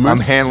 Oh, Rumors? I'm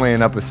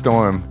handling up a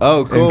storm.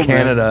 Oh, cool, in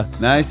Canada.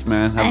 man. Nice,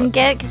 man. How And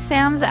get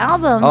Sam's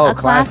album, Oh, A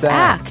Class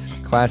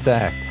Act. Class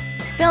Act.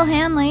 Phil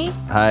Hanley.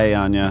 Hi,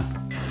 Anya.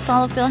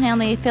 Follow Phil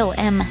Hanley, Phil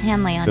M.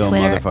 Hanley on Phil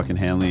Twitter. motherfucking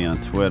Hanley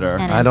on Twitter.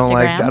 And I don't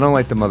Instagram.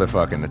 like the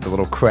motherfucking. It's a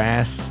little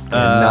crass and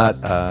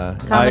not.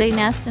 Comedy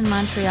Nest in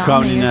Montreal.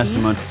 Comedy New Year's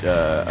Nest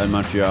Eve. in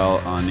Montreal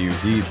on New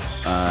Year's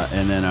Eve.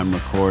 And then I'm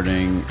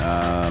recording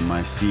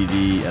my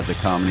CD at the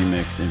Comedy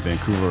Mix in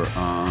Vancouver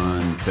on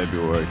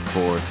February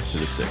 4th to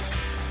the 6th.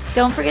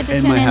 Don't forget to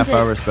And tune my into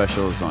half-hour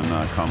specials on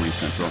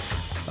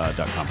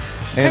ComedyCentral.com.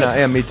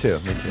 Yeah, me too.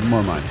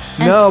 More mine.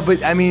 No,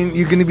 but I mean,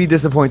 you're going to be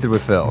disappointed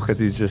with Phil because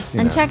he's just.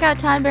 and check out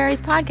Todd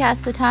Barry's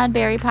podcast, The Todd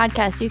Barry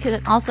Podcast. You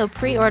can also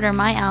pre-order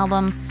my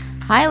album,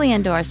 highly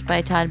endorsed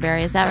by Todd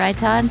Barry. Is that right,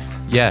 Todd?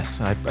 Yes,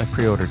 I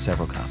pre-ordered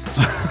several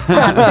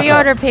copies.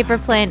 Pre-order Paper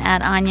Plane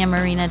at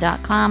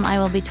AnyaMarina.com. I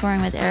will be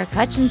touring with Eric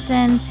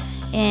Hutchinson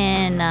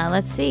in,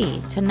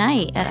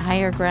 tonight at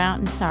Higher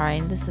Ground. Sorry,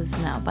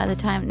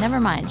 never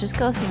mind. Just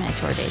go see my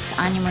tour dates,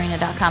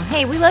 AnyaMarina.com.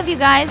 Hey, we love you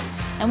guys,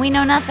 and we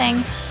know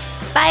nothing.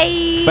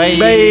 Bye.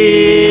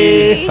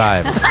 Bye.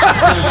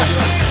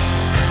 5.